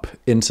pour up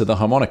into the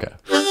harmonica.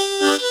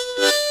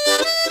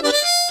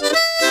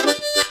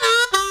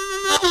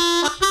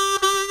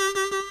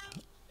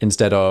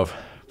 Instead of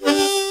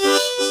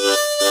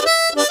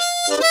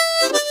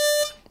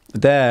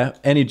there,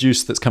 any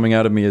juice that's coming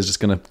out of me is just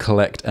going to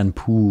collect and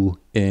pool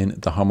in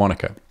the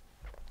harmonica.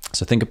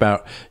 So think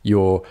about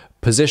your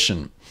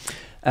position,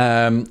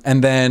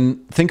 and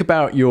then think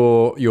about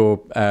your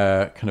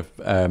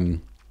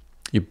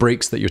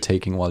breaks that you're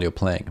taking while you're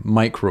playing,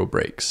 micro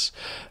breaks.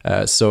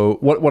 So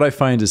what I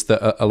find is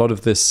that a lot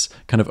of this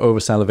kind of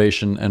over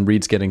salivation and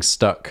reeds getting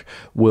stuck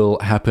will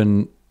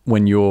happen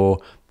when you're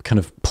kind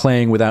of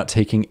playing without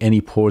taking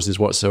any pauses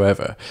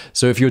whatsoever.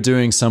 So if you're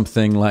doing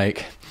something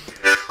like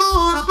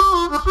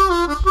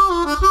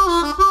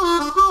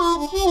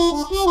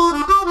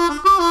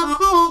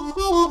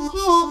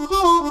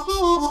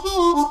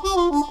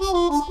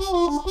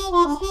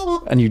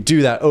and you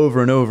do that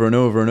over and over and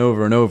over and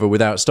over and over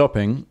without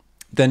stopping,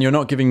 then you're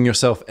not giving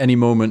yourself any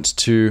moment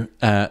to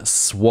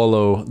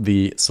swallow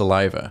the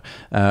saliva.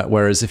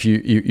 Whereas if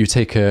you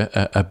take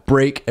a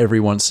break every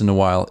once in a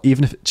while,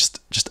 even if it's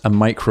just a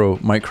micro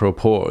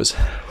pause,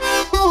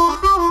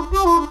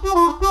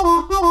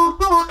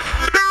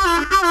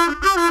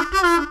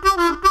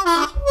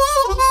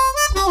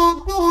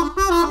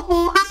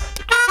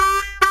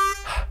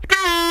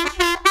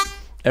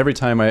 every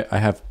time I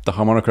have the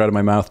harmonica out of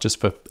my mouth just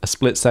for a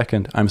split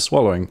second, I'm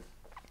swallowing.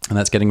 And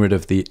that's getting rid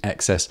of the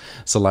excess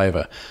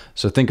saliva.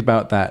 So think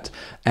about that.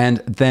 And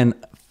then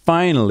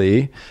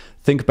finally,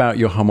 think about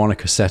your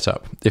harmonica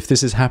setup. If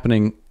this is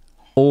happening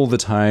all the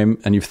time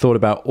and you've thought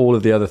about all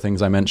of the other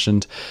things I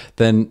mentioned,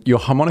 then your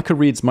harmonica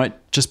reeds might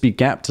just be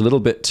gapped a little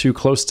bit too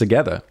close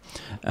together.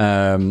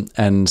 This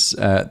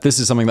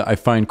is something that I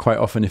find quite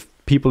often if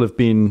people have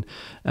been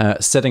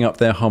setting up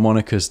their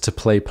harmonicas to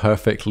play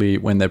perfectly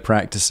when they're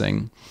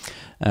practicing.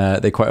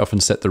 They quite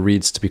often set the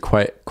reeds to be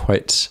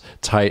quite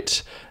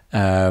tight,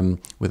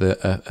 with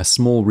a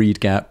small reed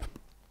gap,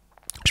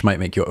 which might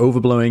make your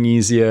overblowing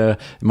easier.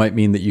 It might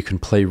mean that you can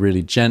play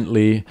really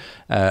gently.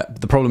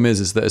 The problem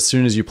is that as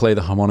soon as you play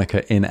the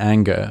harmonica in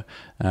anger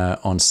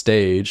on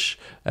stage,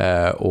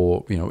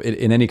 or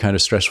in any kind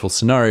of stressful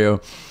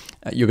scenario,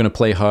 you're going to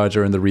play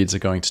harder and the reeds are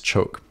going to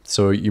choke.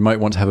 So you might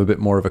want to have a bit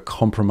more of a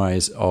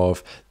compromise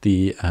of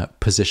the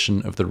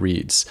position of the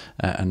reeds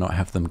and not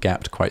have them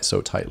gapped quite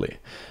so tightly.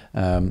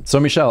 So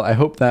Michelle, I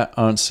hope that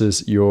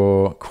answers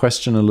your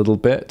question a little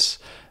bit.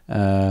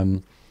 Yeah,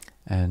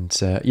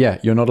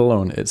 you're not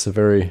alone. It's a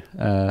very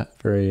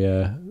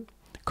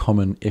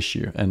common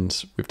issue,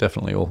 and we've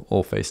definitely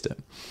all faced it.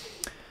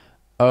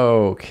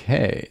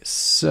 Okay,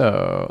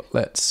 so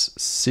let's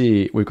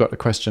see. We've got a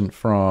question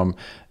from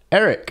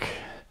Eric.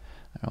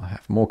 I'll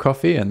have more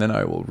coffee and then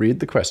I will read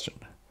the question.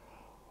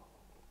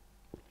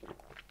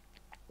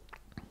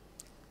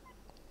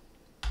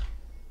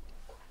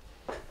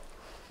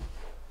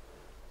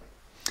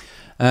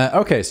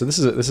 Okay, so this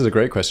is a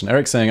great question.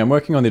 Eric's saying, I'm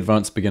working on the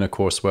advanced beginner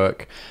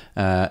coursework.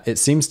 It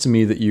seems to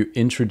me that you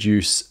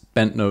introduce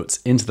bent notes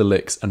into the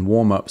licks and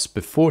warm-ups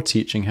before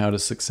teaching how to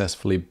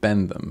successfully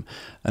bend them.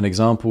 An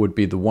example would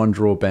be the one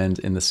draw bend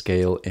in the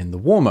scale in the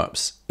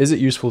warm-ups. Is it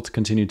useful to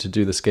continue to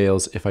do the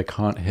scales if I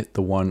can't hit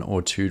the one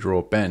or two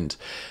draw bend?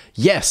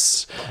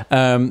 Yes.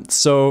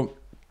 So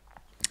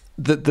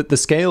the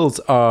scales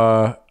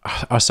are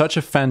such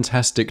a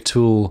fantastic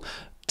tool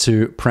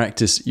to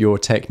practice your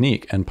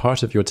technique, and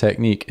part of your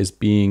technique is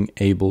being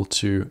able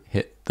to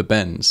hit the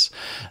bends.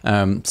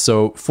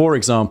 So for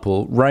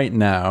example, right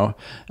now,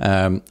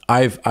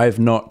 I've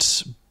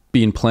not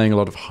been playing a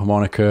lot of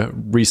harmonica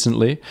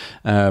recently.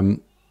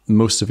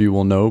 Most of you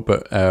will know,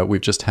 but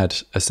we've just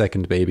had a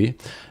second baby.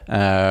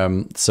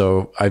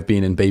 So I've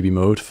been in baby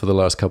mode for the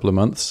last couple of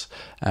months,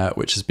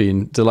 which has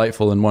been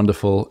delightful and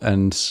wonderful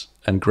and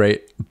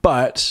great,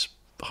 but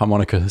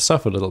harmonica has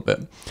suffered a little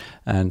bit,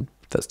 and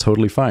that's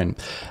totally fine.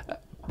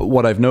 But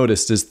what I've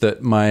noticed is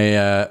that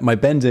my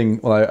bending,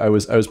 well, I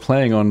was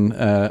playing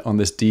on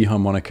this D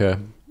harmonica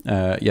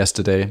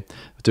yesterday,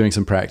 doing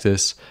some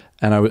practice,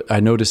 and I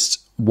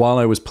noticed while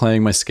I was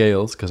playing my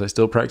scales, because I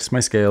still practice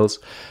my scales,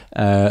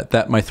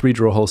 that my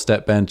 3-draw whole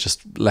step bend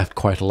just left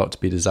quite a lot to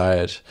be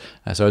desired.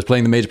 So I was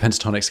playing the major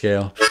pentatonic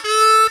scale,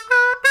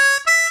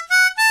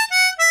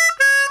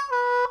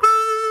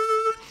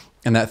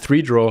 and that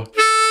 3-draw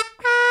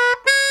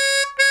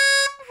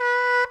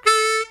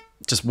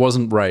just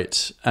wasn't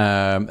right,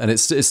 and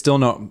it's still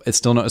not as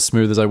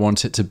smooth as I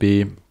want it to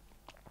be.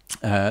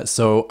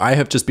 So I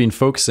have just been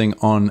focusing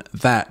on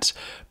that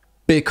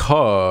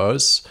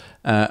because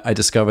I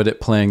discovered it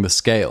playing the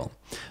scale.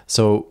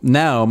 So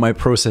now my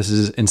process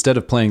is, instead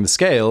of playing the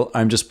scale,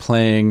 I'm just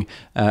playing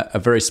a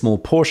very small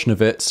portion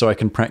of it so I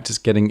can practice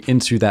getting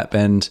into that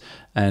bend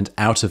and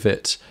out of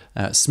it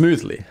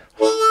smoothly.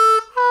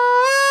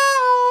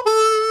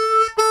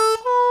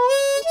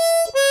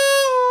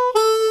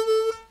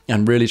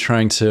 And really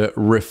trying to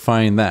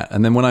refine that.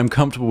 And then when I'm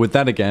comfortable with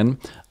that again,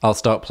 I'll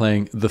start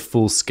playing the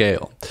full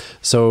scale.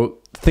 So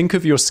think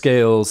of your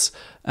scales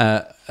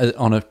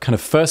on a kind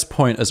of first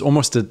point as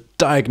almost a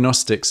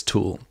diagnostics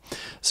tool.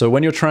 So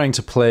when you're trying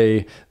to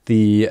play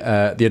the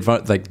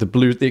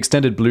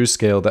extended blues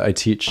scale that I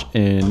teach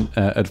in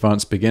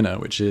Advanced Beginner,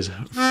 which is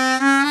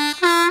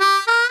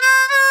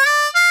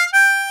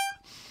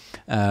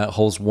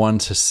holes 1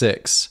 to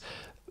 6.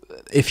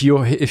 If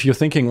you're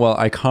thinking, well,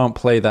 I can't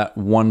play that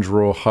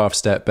 1-draw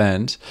half-step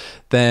bend,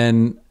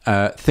 then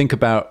think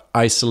about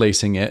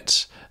isolating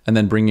it and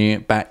then bringing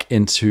it back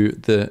into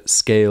the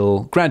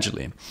scale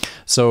gradually.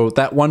 So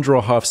that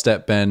 1-draw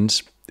half-step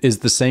bend is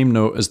the same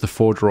note as the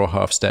 4-draw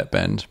half-step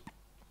bend,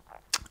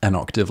 an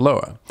octave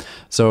lower.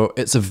 So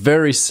it's a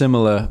very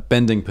similar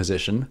bending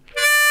position.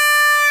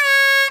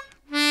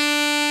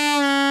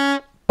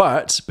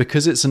 But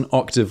because it's an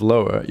octave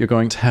lower, you're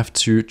going to have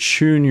to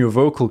tune your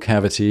vocal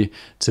cavity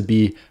to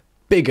be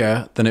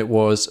bigger than it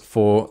was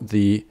for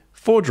the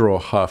 4-draw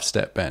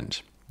half-step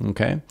bend.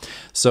 Okay,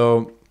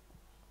 so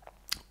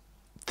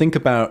think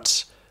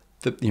about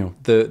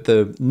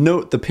the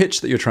note, the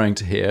pitch that you're trying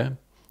to hear,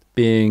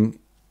 being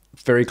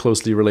very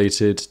closely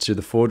related to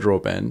the 4-draw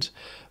bend,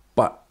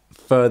 but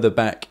further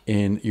back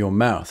in your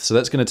mouth. So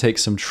that's going to take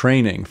some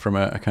training from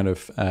a kind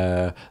of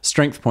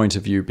strength point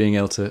of view, being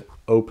able to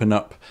open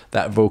up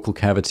that vocal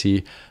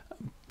cavity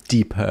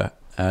deeper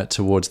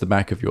towards the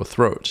back of your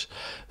throat.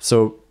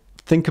 So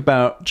think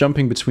about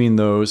jumping between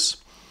those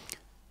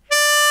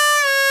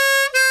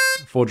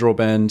 4-draw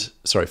bend,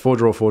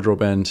 4-draw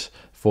bend,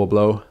 4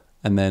 blow,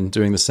 and then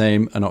doing the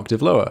same an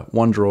octave lower,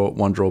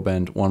 1-draw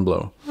bend, 1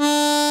 blow.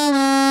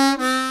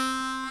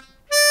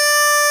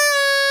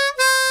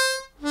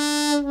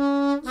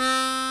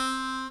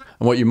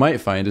 And what you might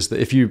find is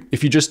that if you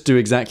just do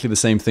exactly the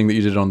same thing that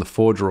you did on the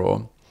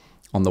 4-draw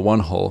on the 1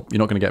 hole, you're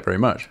not going to get very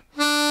much.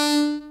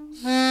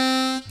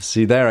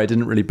 See there, I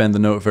didn't really bend the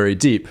note very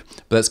deep,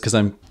 but that's because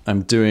I'm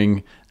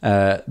doing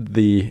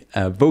the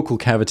vocal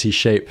cavity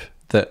shape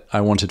that I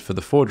wanted for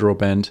the 4-draw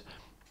bend,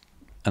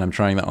 and I'm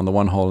trying that on the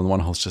 1 hole, and the 1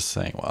 hole's just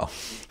saying, well,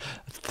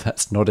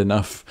 that's not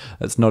enough.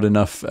 That's not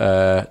enough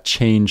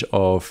change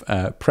of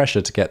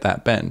pressure to get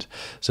that bend.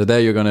 So there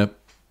you're going to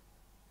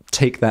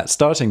take that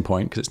starting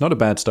point, because it's not a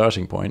bad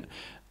starting point,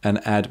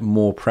 and add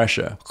more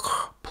pressure.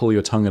 Pull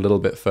your tongue a little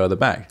bit further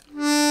back.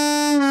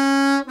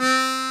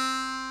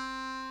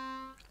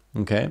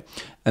 Okay,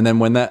 and then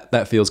when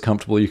that feels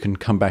comfortable, you can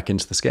come back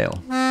into the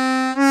scale.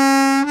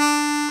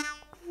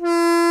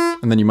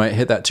 And then you might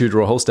hit that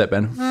 2-draw whole step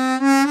bend,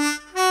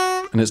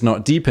 and it's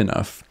not deep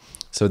enough.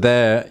 So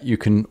there you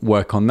can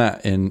work on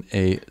that in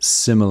a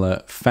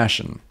similar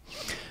fashion.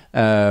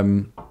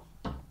 Yeah,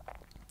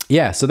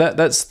 so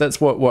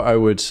that's what I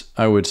would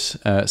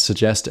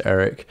suggest to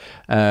Eric.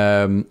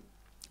 The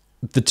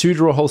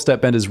 2-draw whole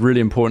step bend is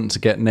really important to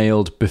get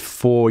nailed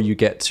before you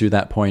get to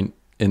that point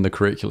in the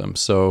curriculum.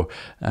 So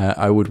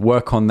I would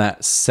work on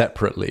that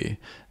separately,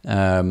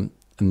 and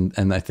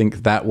I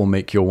think that will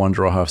make your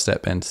 1-draw half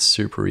step bend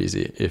super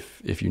easy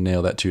if you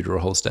nail that 2-draw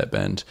whole step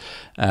bend.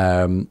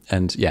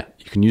 And yeah,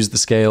 you can use the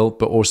scale,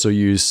 but also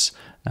use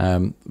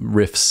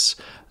riffs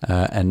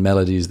and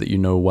melodies that you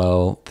know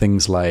well,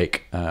 things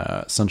like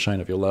Sunshine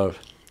of Your Love.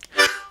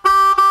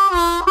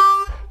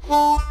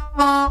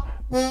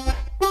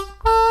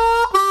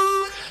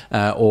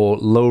 Or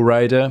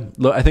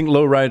Lowrider. I think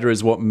Lowrider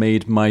is what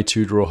made my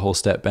 2-draw whole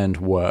step bend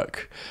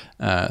work.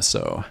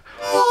 So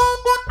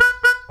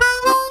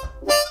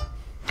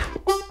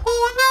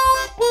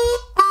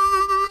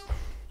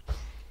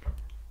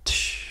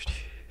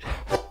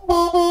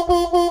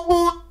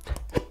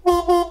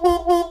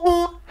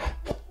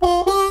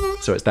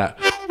it's that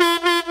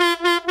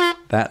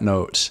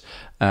note,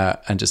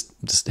 and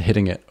just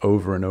hitting it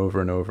over and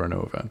over and over and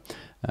over.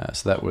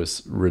 So that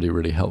was really,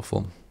 really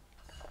helpful.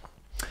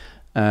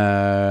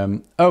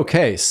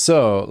 Okay,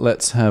 so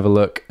let's have a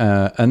look.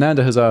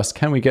 Ananda has asked,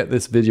 can we get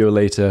this video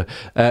later?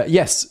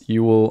 Yes,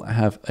 you will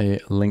have a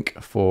link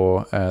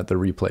for the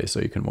replay,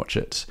 so you can watch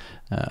it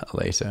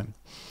later.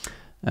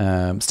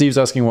 Steve's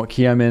asking what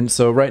key I'm in.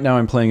 So right now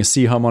I'm playing a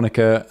C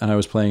harmonica, and I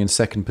was playing in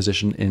 2nd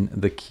position in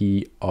the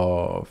key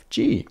of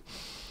G.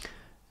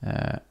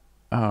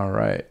 All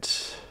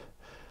right.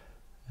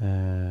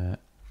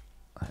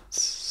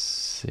 Let's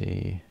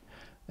see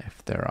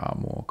if there are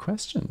more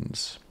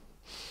questions.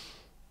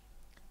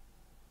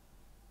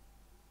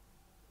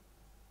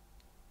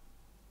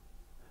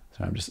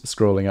 So I'm just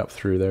scrolling up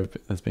through there.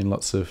 There's been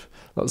lots of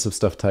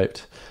stuff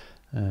typed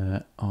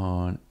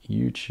on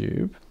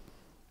YouTube.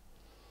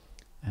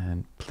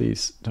 And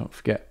please don't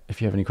forget, if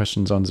you have any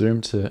questions on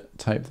Zoom, to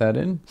type that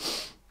in.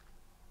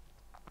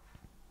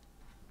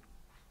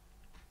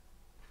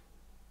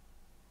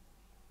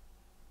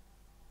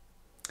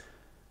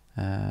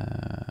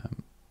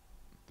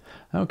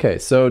 Okay,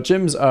 so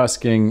Jim's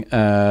asking,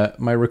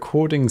 my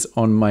recordings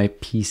on my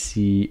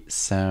PC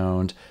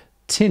sound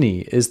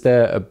tinny. Is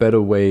there a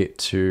better way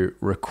to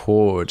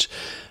record?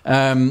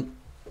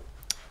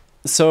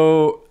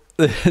 So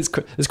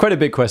it's quite a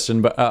big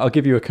question, but I'll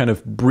give you a kind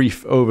of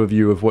brief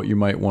overview of what you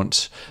might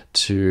want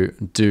to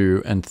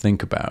do and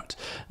think about.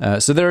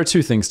 So there are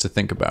two things to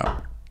think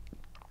about.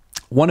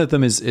 One of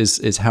them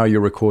is how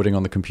you're recording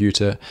on the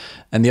computer,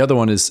 and the other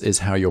one is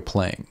how you're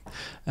playing,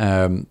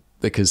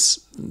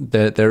 because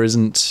there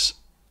isn't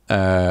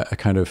a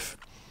kind of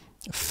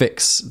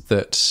fix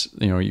that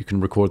you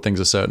can record things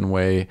a certain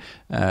way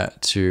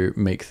to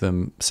make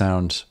them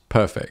sound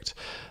perfect.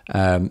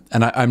 And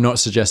I'm not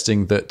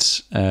suggesting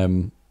that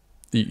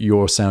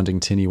you're sounding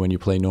tinny when you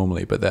play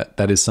normally, but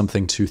that is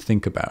something to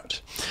think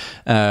about.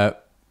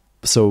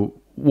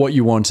 So what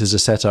you want is a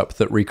setup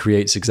that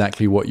recreates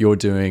exactly what you're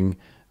doing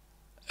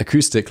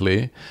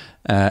acoustically,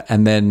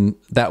 and then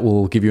that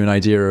will give you an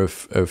idea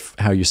of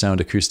how you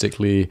sound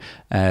acoustically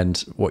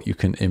and what you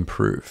can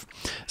improve.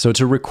 So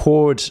to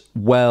record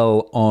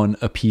well on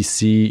a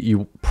PC,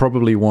 you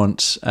probably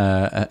want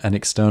an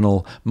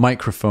external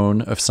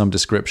microphone of some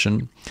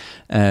description,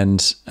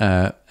 and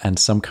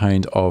some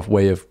kind of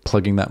way of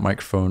plugging that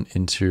microphone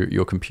into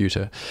your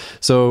computer.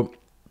 So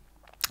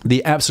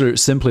the absolute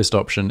simplest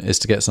option is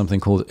to get something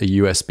called a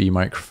USB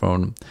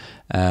microphone,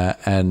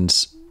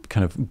 and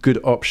kind of good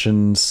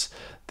options.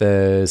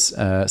 There's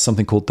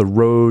something called the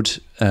Rode,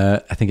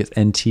 I think it's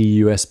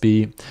NT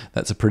USB.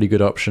 That's a pretty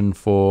good option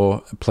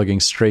for plugging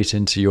straight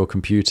into your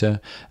computer.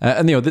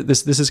 And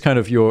this is kind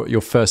of your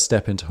first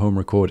step into home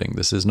recording.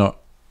 This is not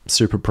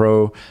super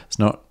pro. It's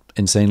not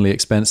insanely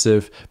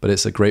expensive, but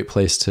it's a great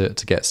place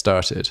to get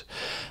started.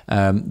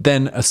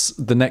 Then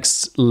the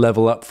next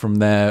level up from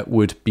there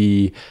would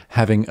be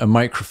having a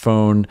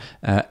microphone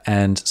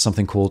and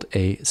something called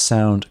a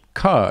sound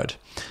card.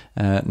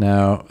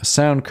 Now, a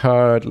sound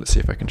card, let's see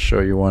if I can show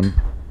you one.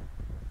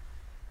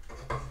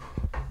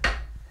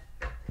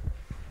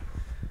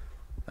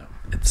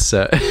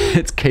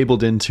 It's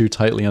cabled in too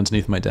tightly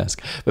underneath my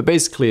desk. But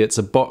basically, it's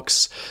a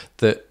box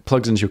that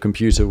plugs into your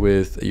computer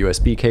with a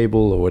USB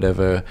cable or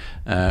whatever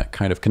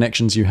kind of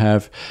connections you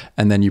have,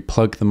 and then you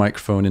plug the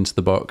microphone into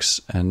the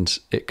box, and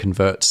it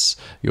converts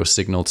your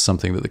signal to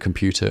something that the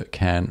computer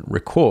can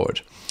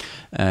record.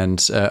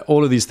 And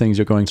all of these things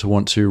you're going to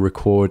want to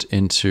record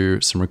into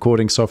some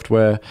recording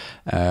software,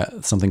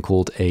 something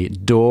called a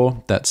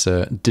DAW. That's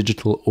a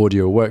digital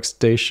audio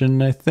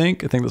workstation, I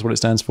think that's what it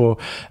stands for.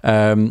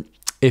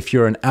 If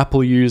you're an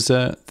Apple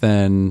user,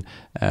 then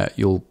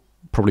you'll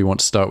probably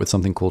want to start with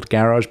something called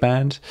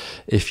GarageBand.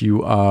 If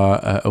you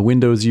are a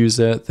Windows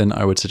user, then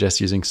I would suggest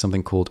using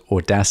something called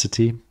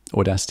Audacity.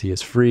 Audacity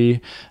is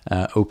free,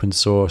 open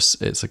source.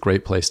 It's a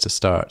great place to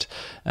start.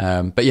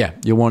 But yeah,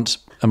 you'll want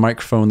a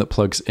microphone that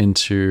plugs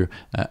into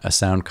a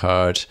sound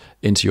card,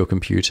 into your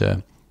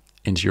computer,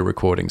 into your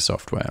recording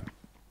software.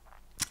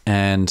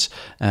 And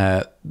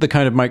the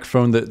kind of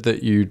microphone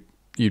that you'd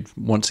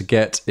want to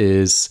get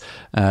is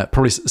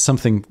probably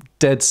something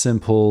dead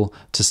simple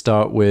to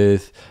start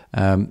with,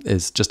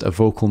 is just a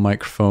vocal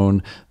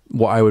microphone.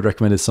 What I would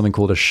recommend is something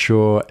called a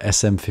Shure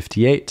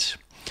SM58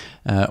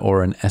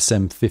 or an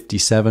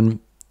SM57.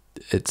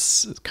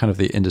 It's kind of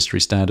the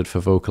industry standard for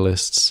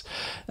vocalists,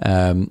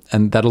 and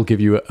that'll give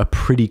you a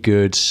pretty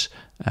good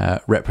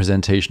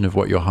representation of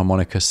what your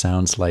harmonica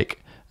sounds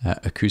like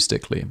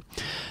acoustically.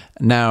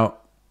 Now,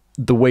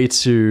 the way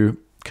to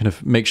kind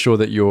of make sure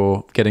that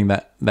you're getting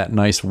that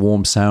nice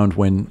warm sound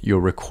when you're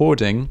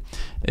recording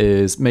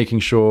is making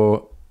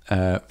sure,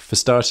 for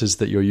starters,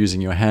 that you're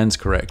using your hands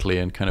correctly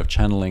and kind of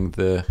channeling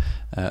the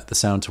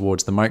sound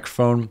towards the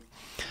microphone.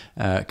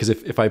 Because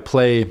if I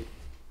play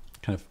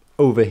kind of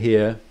over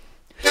here,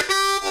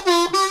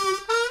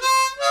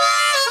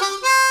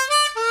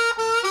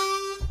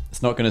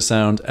 it's not going to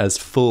sound as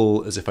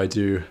full as if I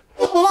do.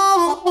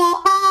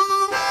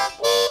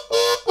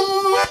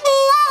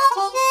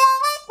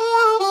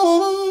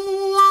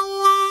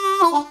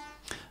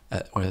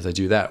 As I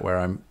do that, where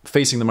I'm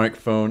facing the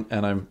microphone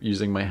and I'm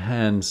using my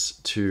hands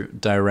to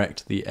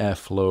direct the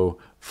airflow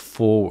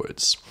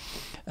forwards.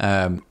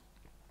 So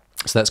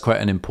that's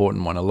quite an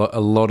important one. A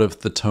lot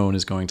of the tone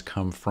is going to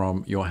come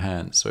from your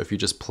hands. So if you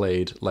just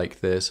played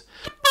like this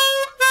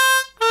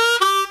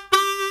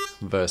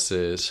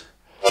versus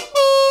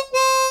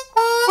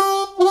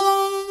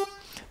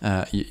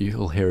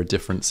you'll hear a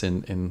difference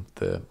in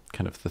the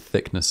kind of the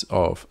thickness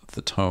of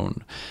the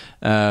tone.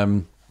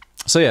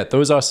 So yeah,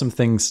 those are some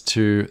things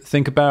to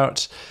think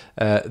about.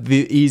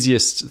 The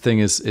easiest thing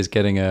is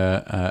getting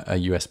a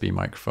USB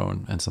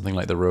microphone, and something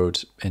like the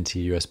Rode NT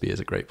USB is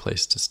a great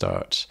place to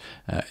start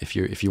if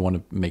you want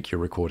to make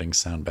your recordings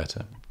sound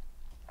better.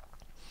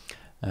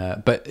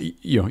 But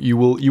you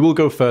will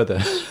go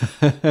further.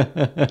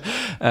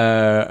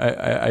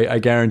 I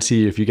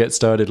guarantee if you get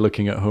started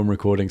looking at home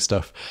recording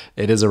stuff,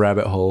 it is a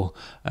rabbit hole.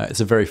 It's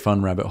a very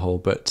fun rabbit hole,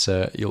 but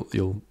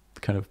you'll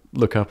kind of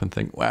look up and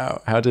think,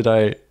 wow, how did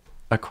I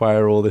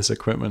acquire all this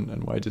equipment,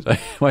 and why did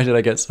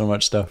I get so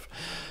much stuff?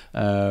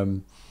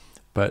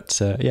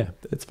 But yeah,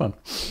 it's fun.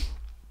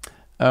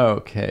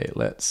 Okay,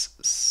 let's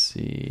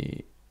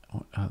see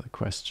what other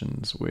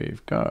questions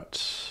we've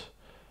got.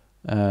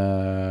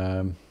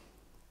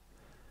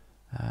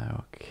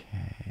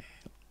 Okay,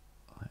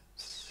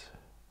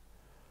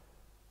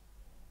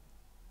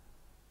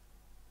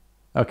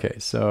 okay,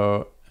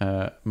 so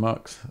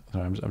Mark's,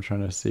 sorry, I'm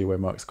trying to see where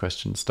Mark's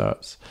question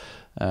starts.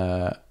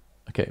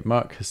 Okay,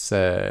 Mark has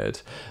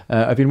said,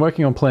 I've been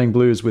working on playing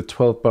blues with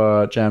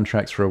 12-bar jam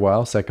tracks for a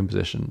while, second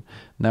position.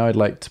 Now I'd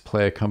like to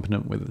play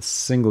accompaniment with a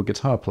single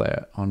guitar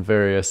player on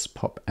various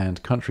pop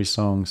and country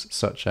songs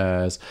such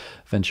as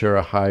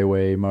Ventura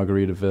Highway,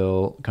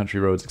 Margaritaville, Country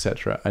Roads,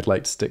 etc. I'd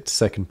like to stick to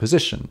second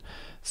position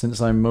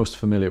since I'm most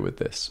familiar with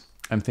this.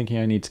 I'm thinking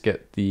I need to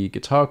get the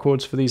guitar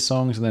chords for these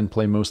songs and then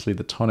play mostly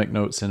the tonic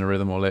notes in a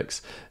rhythm or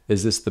licks.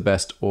 Is this the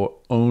best or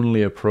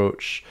only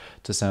approach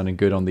to sounding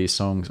good on these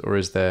songs, or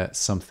is there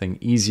something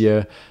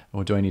easier,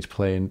 or do I need to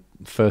play in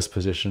first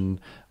position?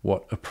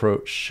 What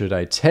approach should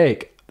I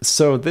take?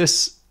 So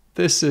this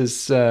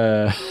is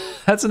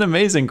that's an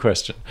amazing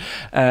question,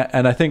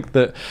 and I think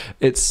that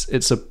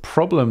it's a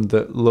problem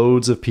that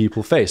loads of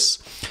people face,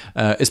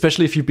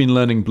 especially if you've been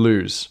learning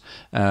blues,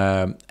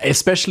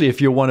 especially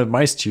if you're one of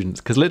my students,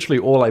 because literally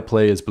all I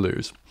play is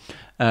blues,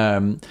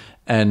 and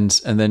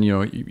then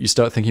you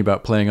start thinking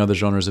about playing other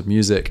genres of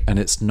music, and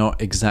it's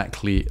not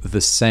exactly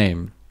the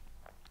same.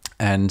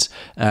 And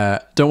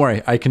don't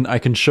worry, I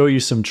can show you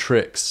some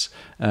tricks,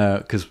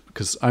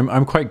 because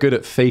I'm quite good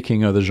at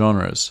faking other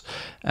genres,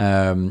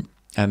 and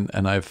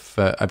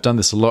I've done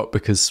this a lot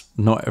because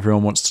not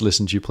everyone wants to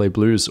listen to you play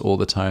blues all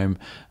the time.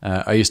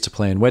 I used to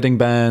play in wedding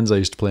bands, I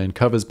used to play in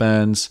covers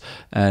bands,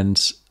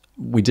 and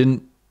we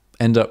didn't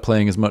end up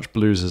playing as much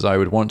blues as I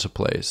would want to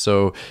play.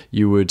 So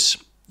you would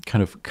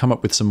kind of come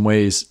up with some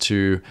ways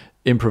to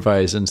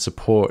improvise and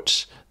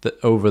support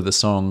over the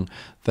song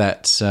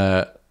that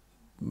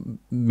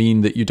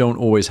mean that you don't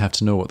always have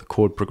to know what the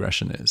chord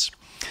progression is.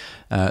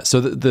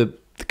 So the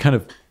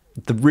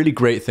really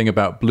great thing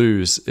about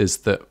blues is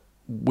that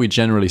we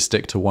generally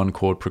stick to one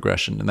chord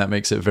progression, and that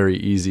makes it very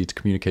easy to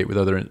communicate with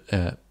other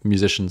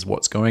musicians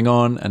what's going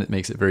on, and it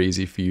makes it very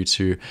easy for you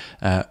to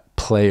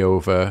play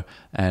over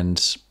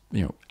and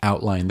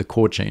outline the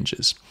chord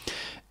changes.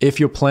 If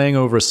you're playing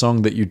over a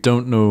song that you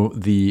don't know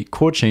the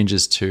chord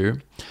changes to,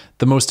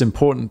 the most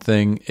important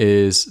thing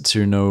is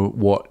to know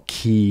what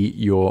key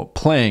you're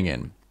playing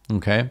in,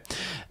 okay?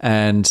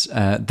 And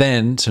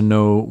then to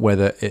know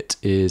whether it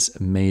is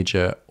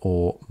major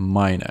or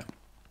minor.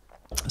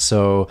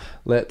 So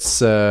let's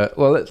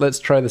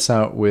try this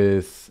out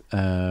with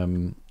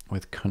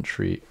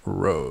Country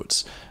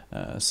Roads.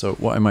 So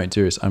what I might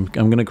do is I'm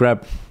going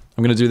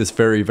to do this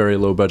very, very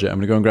low budget. I'm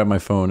going to go and grab my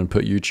phone and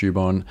put YouTube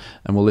on,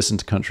 and we'll listen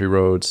to Country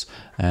Roads,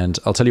 and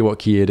I'll tell you what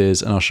key it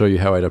is, and I'll show you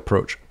how I'd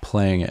approach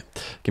playing it.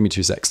 Give me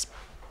 2 secs.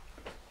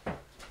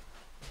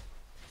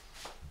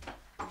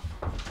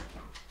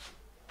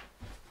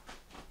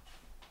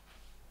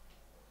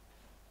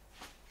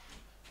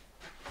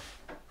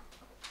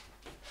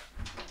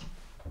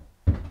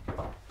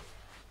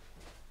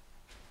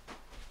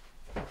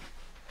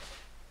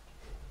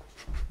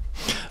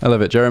 I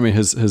love it. Jeremy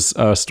has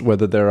asked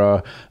whether there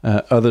are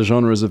other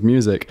genres of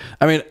music.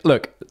 I mean,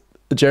 look,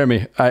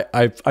 Jeremy,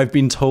 I've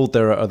been told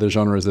there are other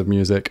genres of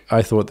music.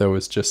 I thought there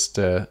was just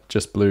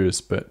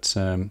blues, but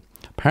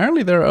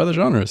apparently there are other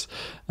genres.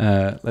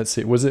 Let's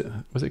see. Was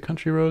it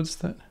Country Roads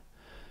that?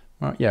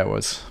 Yeah, it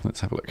was. Let's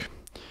have a look.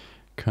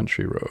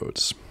 Country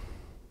Roads.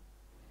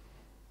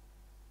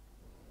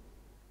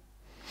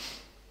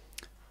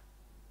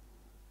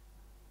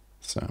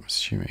 So I'm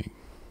assuming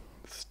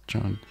it's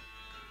John.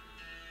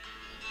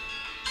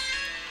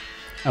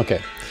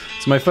 Okay,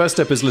 so my first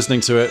step is listening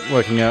to it,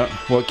 working out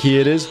what key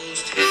it is.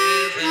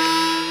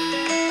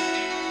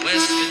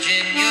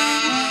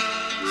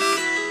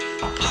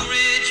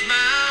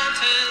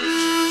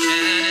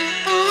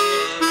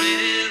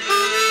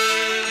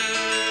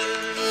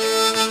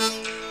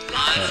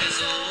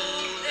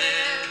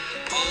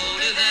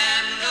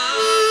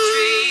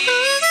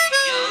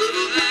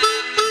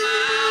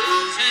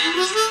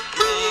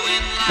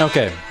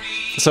 Okay,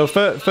 so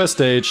first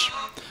stage,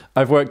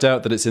 I've worked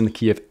out that it's in the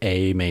key of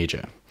A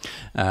major,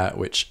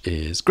 which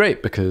is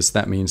great because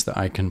that means that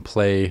I can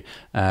play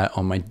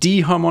on my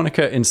D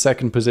harmonica in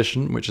second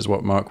position, which is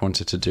what Mark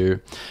wanted to do.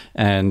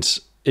 And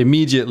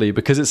immediately,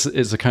 because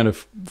it's a kind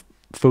of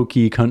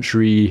folky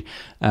country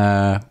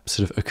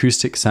sort of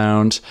acoustic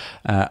sound.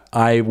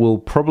 I will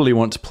probably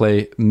want to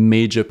play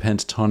major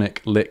pentatonic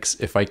licks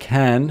if I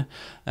can,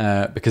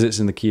 because it's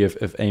in the key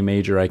of A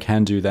major. I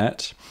can do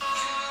that.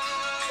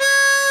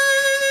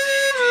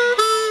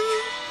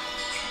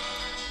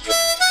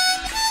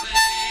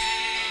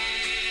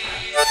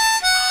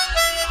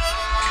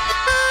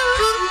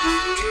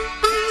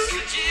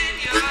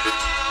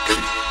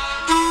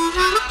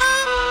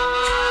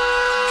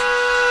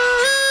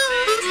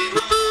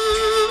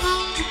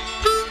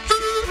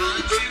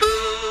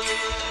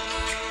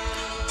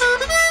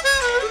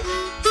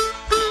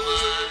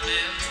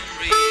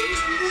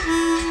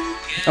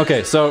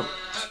 Okay, so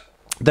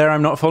there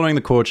I'm not following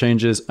the chord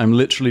changes. I'm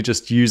literally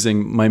just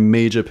using my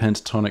major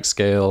pentatonic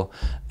scale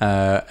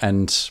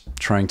and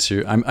trying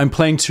to... I'm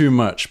playing too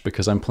much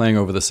because I'm playing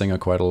over the singer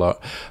quite a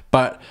lot.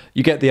 But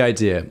you get the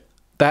idea.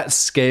 That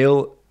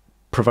scale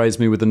provides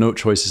me with the note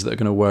choices that are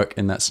going to work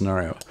in that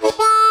scenario.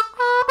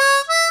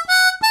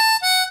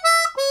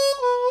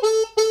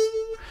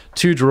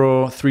 2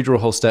 draw, 3 draw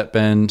whole step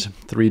bend,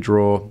 3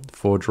 draw,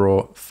 4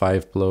 draw,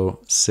 5 blow,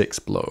 6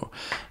 blow.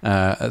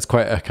 That's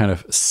quite a kind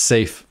of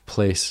safe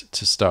place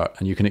to start.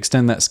 And you can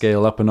extend that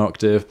scale up an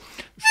octave.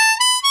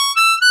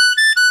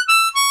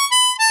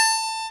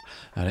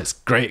 And it's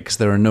great because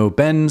there are no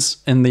bends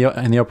in the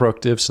upper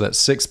octave. So that's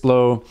 6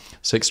 blow,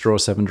 6 draw,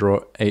 7 draw,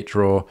 8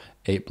 draw,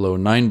 8 blow,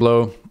 9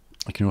 blow.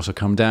 I can also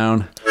come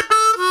down.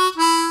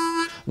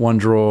 1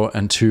 draw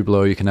and 2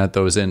 blow, you can add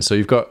those in. So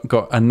you've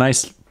got a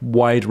nice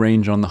wide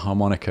range on the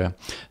harmonica.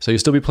 So you'll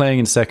still be playing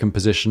in second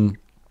position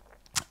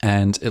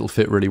and it'll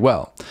fit really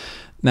well.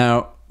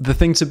 Now, the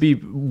thing to be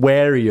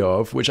wary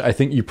of, which I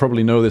think you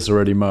probably know this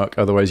already, Mark,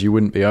 otherwise you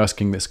wouldn't be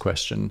asking this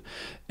question,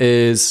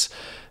 is,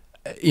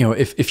 you know,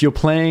 if you're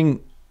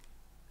playing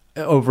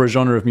over a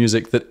genre of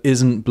music that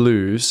isn't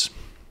blues,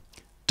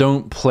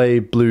 don't play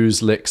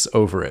blues licks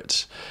over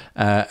it.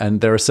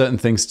 And there are certain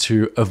things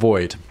to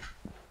avoid.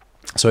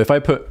 So if I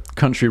put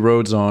Country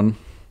Roads on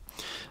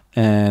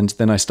and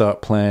then I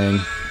start playing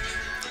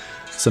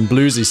some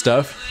bluesy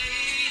stuff,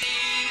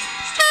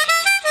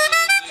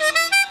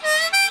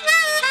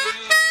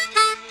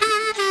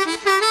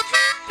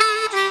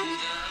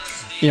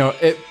 you know,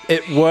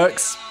 it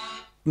works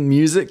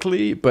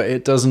musically, but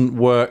it doesn't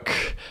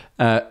work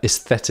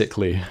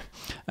aesthetically.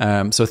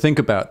 So think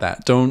about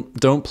that.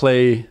 Don't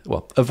play,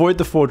 well, avoid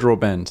the 4 draw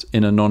bend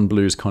in a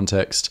non-blues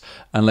context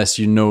unless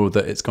you know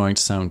that it's going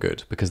to sound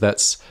good, because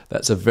that's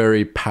a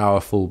very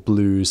powerful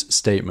blues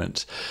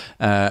statement.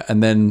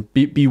 And then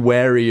be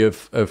wary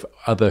of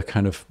other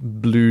kind of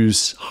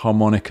blues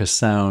harmonica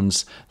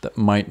sounds that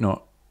might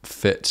not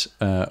fit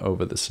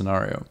over the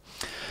scenario.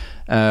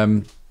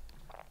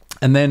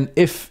 And then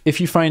if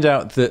you find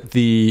out that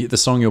the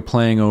song you're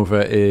playing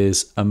over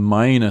is a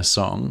minor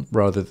song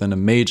rather than a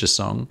major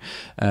song,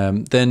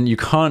 then you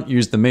can't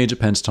use the major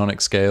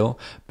pentatonic scale,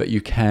 but you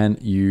can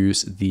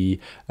use the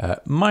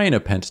minor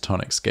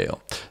pentatonic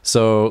scale.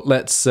 So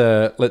let's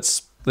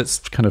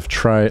kind of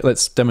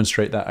let's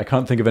demonstrate that. I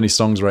can't think of any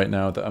songs right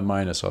now that are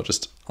minor, so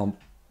I'll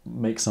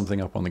make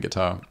something up on the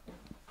guitar.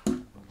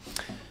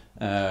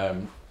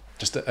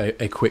 Just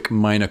a quick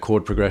minor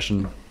chord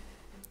progression.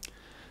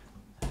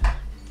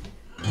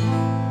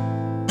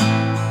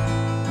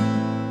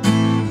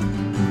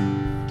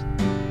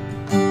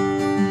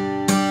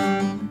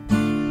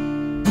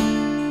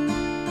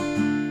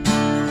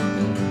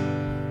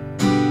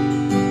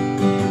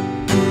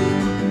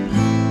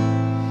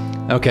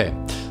 Okay,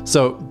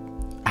 so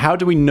how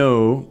do we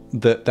know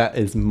that that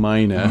is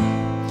minor?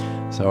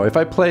 So if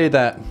I play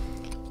that,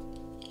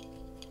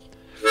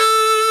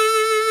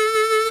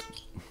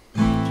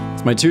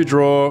 it's my 2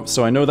 draw,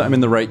 so I know that I'm in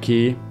the right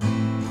key.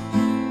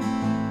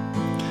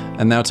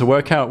 And now to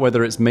work out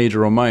whether it's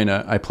major or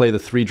minor, I play the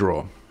 3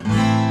 draw.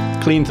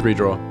 Clean 3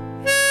 draw.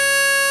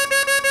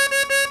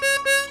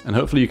 And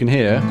hopefully you can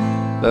hear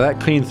that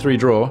clean 3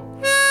 draw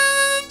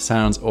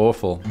sounds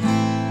awful.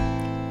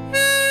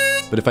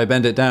 But if I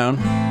bend it down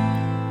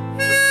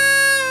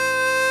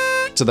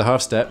to the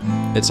half step,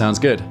 it sounds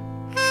good.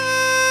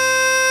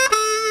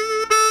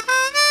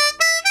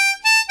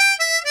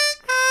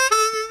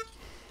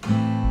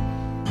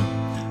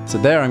 So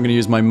there I'm going to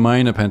use my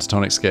minor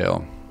pentatonic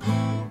scale.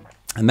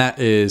 And that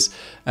is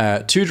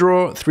 2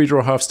 draw, 3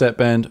 draw half step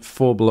bend,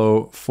 4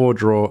 blow, 4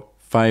 draw,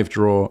 5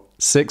 draw,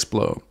 6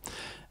 blow.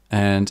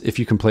 And if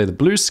you can play the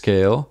blues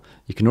scale,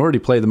 you can already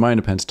play the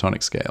minor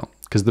pentatonic scale,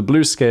 because the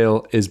blues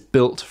scale is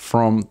built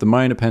from the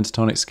minor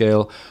pentatonic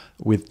scale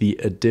with the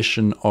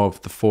addition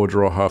of the 4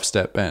 draw half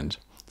step bend.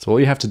 So all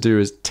you have to do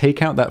is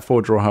take out that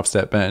 4 draw half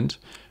step bend,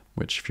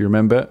 which if you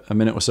remember a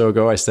minute or so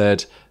ago I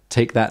said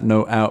take that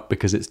note out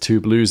because it's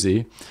too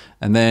bluesy,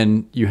 and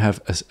then you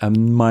have a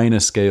minor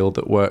scale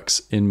that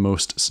works in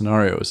most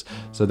scenarios.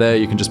 So there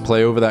you can just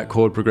play over that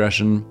chord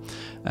progression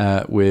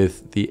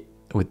with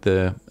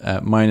the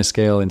minor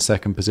scale in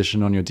second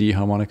position on your D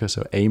harmonica,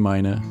 so A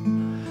minor,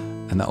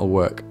 and that'll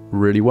work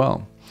really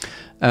well.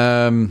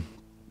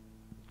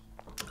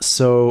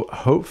 So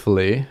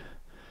hopefully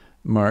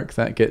mark,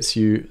 that gets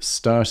you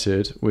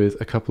started with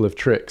a couple of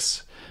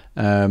tricks.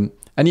 And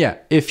yeah,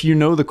 if you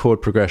know the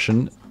chord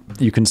progression,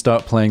 you can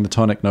start playing the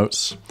tonic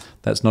notes.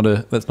 That's not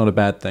a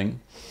bad thing.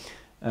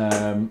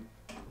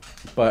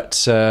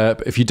 But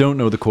if you don't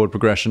know the chord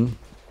progression,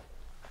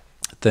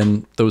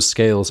 then those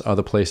scales are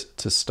the place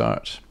to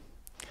start.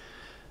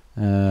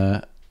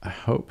 I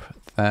hope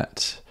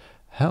that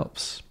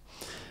helps.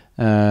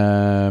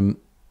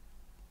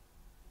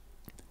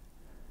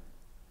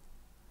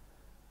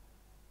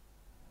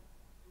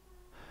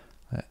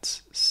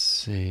 Let's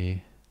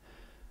see.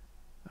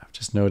 I've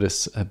just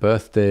noticed a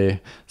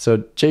birthday. So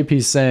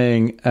JP's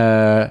saying,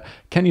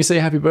 can you say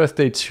happy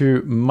birthday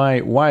to my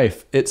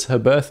wife? It's her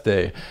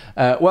birthday.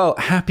 Well,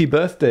 happy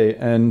birthday.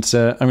 And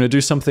I'm going to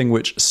do something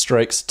which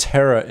strikes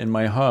terror in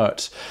my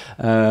heart.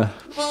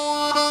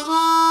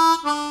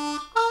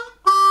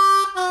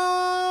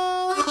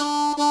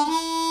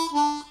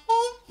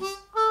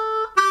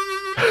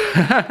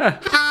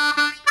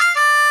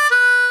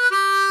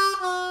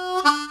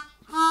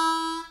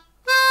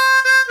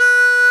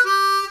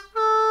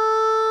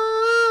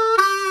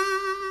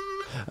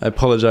 I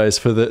apologize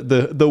for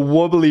the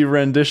wobbly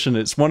rendition.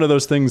 It's one of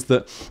those things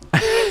that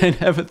I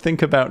never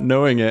think about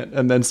knowing it,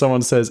 and then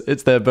someone says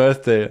it's their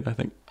birthday, and I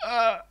think,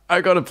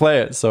 I gotta play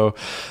it. So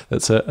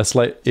that's a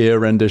slight ear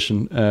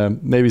rendition,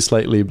 maybe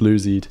slightly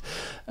bluesied.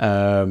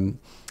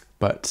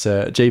 But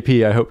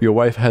JP, I hope your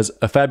wife has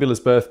a fabulous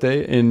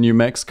birthday in New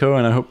Mexico,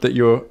 and I hope that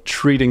you're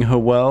treating her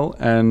well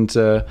and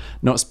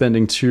not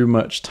spending too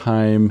much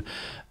time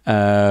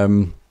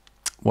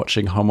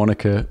watching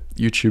harmonica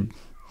YouTube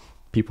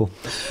people.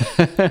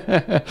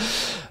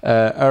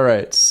 All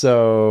right,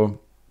 so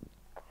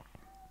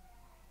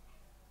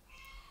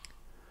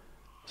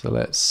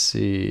let's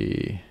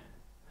see.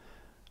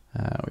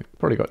 We've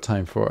probably got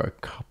time for a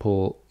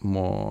couple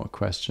more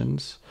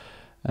questions.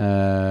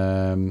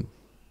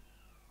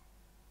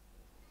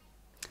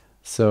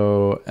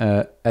 So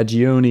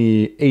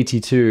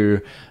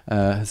Agioni82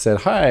 said,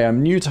 hi,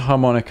 I'm new to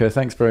harmonica.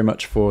 Thanks very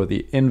much for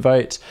the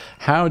invite.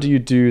 How do you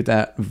do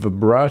that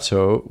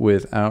vibrato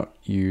without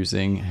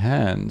using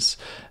hands?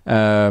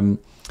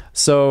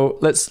 So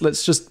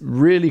let's just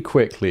really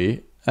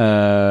quickly.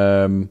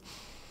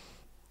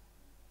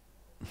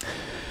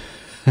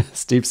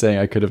 Steve saying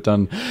I could have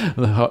done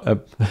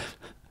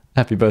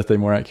happy birthday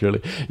more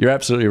accurately. You're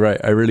absolutely right.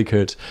 I really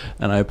could,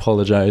 and I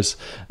apologize.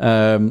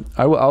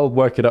 I'll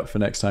work it up for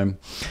next time.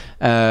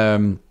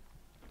 So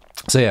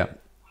yeah,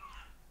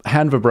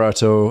 hand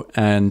vibrato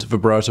and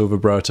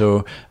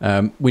vibrato.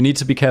 We need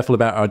to be careful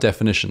about our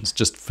definitions,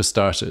 just for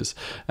starters.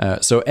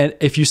 So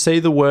if you say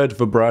the word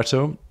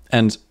vibrato,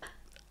 and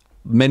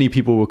many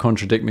people will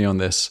contradict me on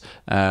this,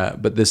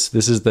 but this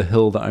is the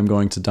hill that I'm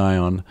going to die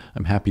on.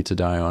 I'm happy to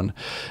die on.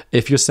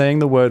 If you're saying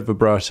the word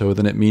vibrato,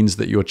 then it means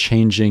that you're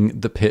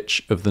changing the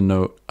pitch of the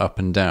note up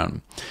and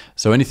down.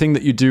 So anything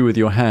that you do with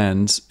your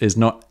hands is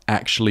not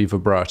actually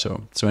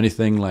vibrato. So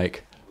anything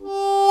like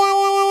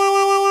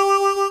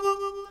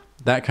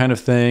that kind of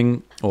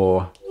thing,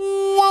 or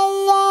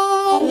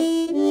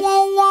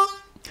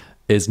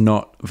is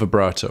not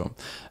vibrato.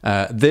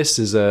 This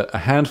is a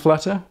hand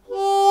flutter,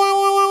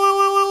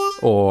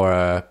 or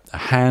a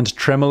hand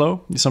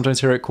tremolo, you sometimes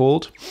hear it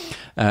called.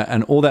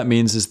 And all that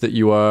means is that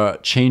you are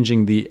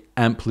changing the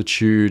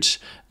amplitude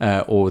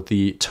or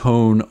the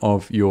tone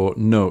of your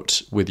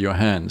note with your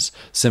hands.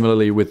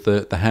 Similarly with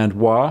the hand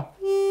wah,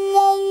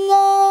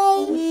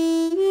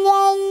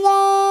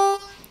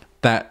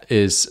 that's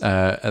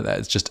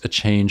just a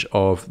change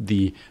of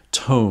the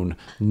tone,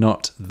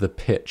 not the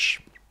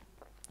pitch.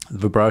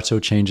 Vibrato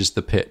changes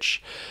the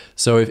pitch.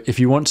 So if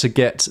you want to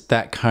get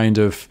that kind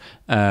of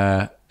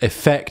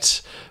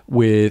effect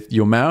with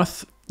your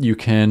mouth, you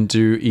can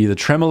do either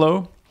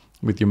tremolo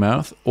with your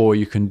mouth, or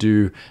you can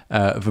do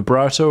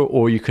vibrato,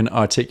 or you can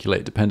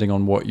articulate, depending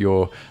on what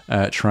you're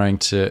trying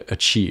to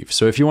achieve.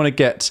 So if you want to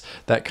get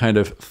that kind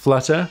of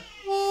flutter,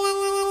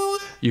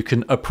 you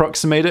can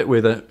approximate it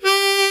with a...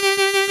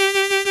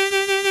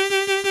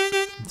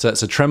 So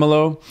that's a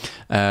tremolo,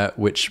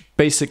 which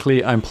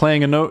basically I'm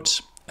playing a note,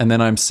 and then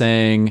I'm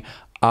saying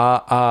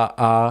ah, ah,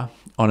 ah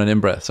on an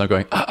in-breath. So I'm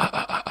going ah, ah,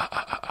 ah, ah,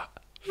 ah, ah.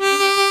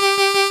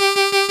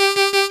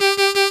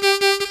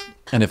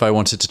 And if I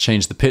wanted to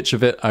change the pitch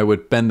of it, I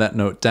would bend that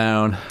note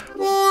down.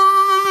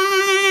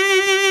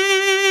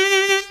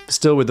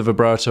 Still with the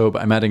vibrato,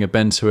 but I'm adding a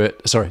bend to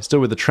it. Sorry, still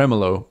with the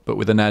tremolo, but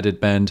with an added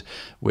bend,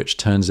 which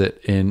turns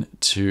it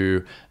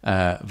into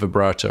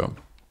vibrato.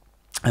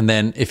 And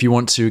then if you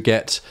want to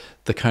get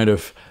the kind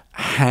of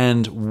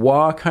hand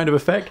wah kind of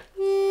effect,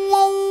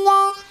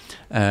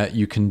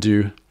 you can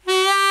do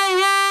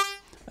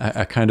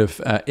a kind of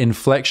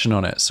inflection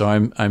on it. So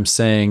I'm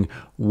saying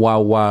wah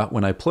wah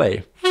when I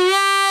play.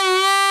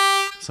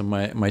 So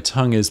my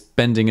tongue is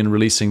bending and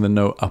releasing the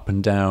note up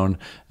and down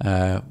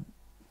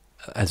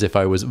as if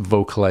I was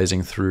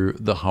vocalizing through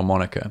the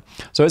harmonica.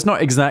 So it's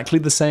not exactly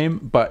the same,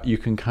 but you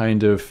can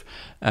kind of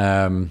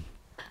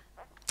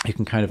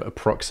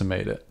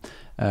approximate it.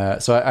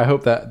 So I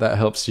hope that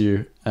helps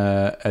you,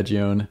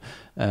 Edion,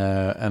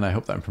 and I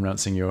hope that I'm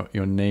pronouncing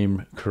your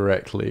name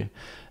correctly.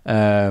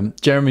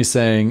 Jeremy's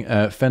saying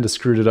Fender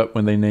screwed it up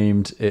when they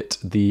named it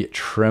the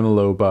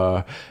tremolo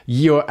bar.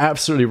 You're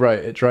absolutely right.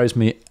 It drives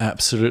me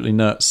absolutely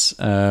nuts.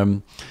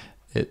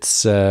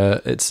 It's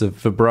a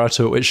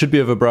vibrato. It should be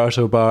a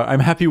vibrato bar. I'm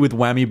happy with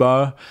whammy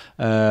bar.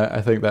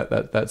 I think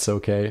that's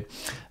okay.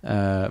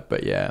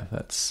 But yeah,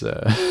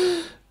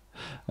 that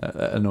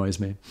annoys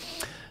me.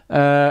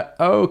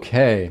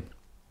 Okay.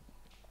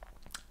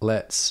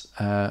 Let's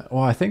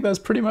I think that's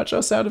pretty much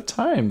us out of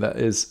time. That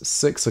is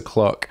 6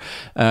 o'clock.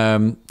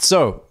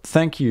 So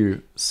thank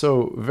you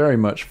so very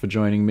much for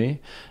joining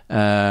me.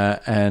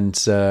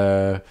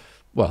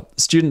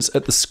 Students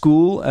at the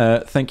school,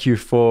 thank you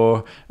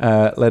for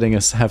letting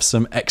us have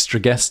some extra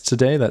guests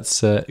today.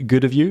 That's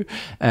good of you.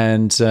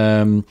 And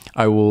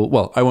I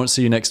won't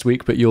see you next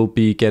week, but you'll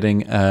be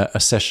getting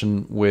a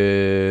session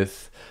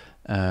with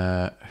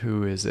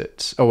who is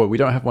it? Oh, well, we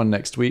don't have one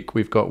next week.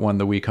 We've got one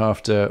the week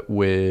after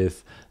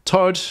with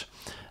Todd,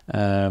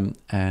 and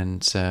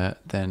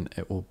then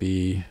it will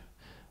be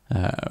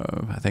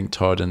I think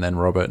Todd and then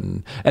Robert.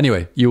 And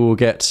anyway, you will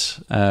get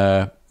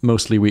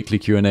mostly weekly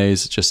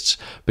Q&As, just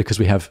because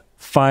we have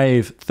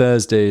 5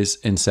 Thursdays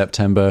in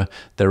September.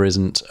 There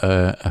isn't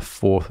a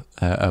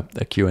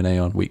Q&A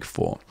on week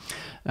 4.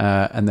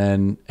 And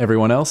then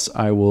everyone else,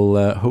 I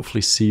will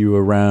hopefully see you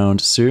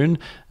around soon,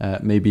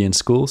 maybe in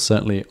school,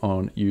 certainly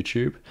on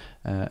YouTube.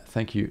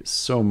 Thank you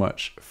so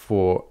much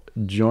for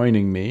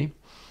joining me.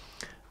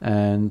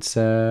 And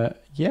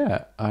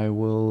I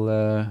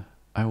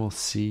will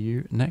see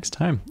you next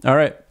time. All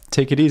right,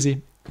 take it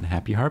easy and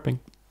happy harping.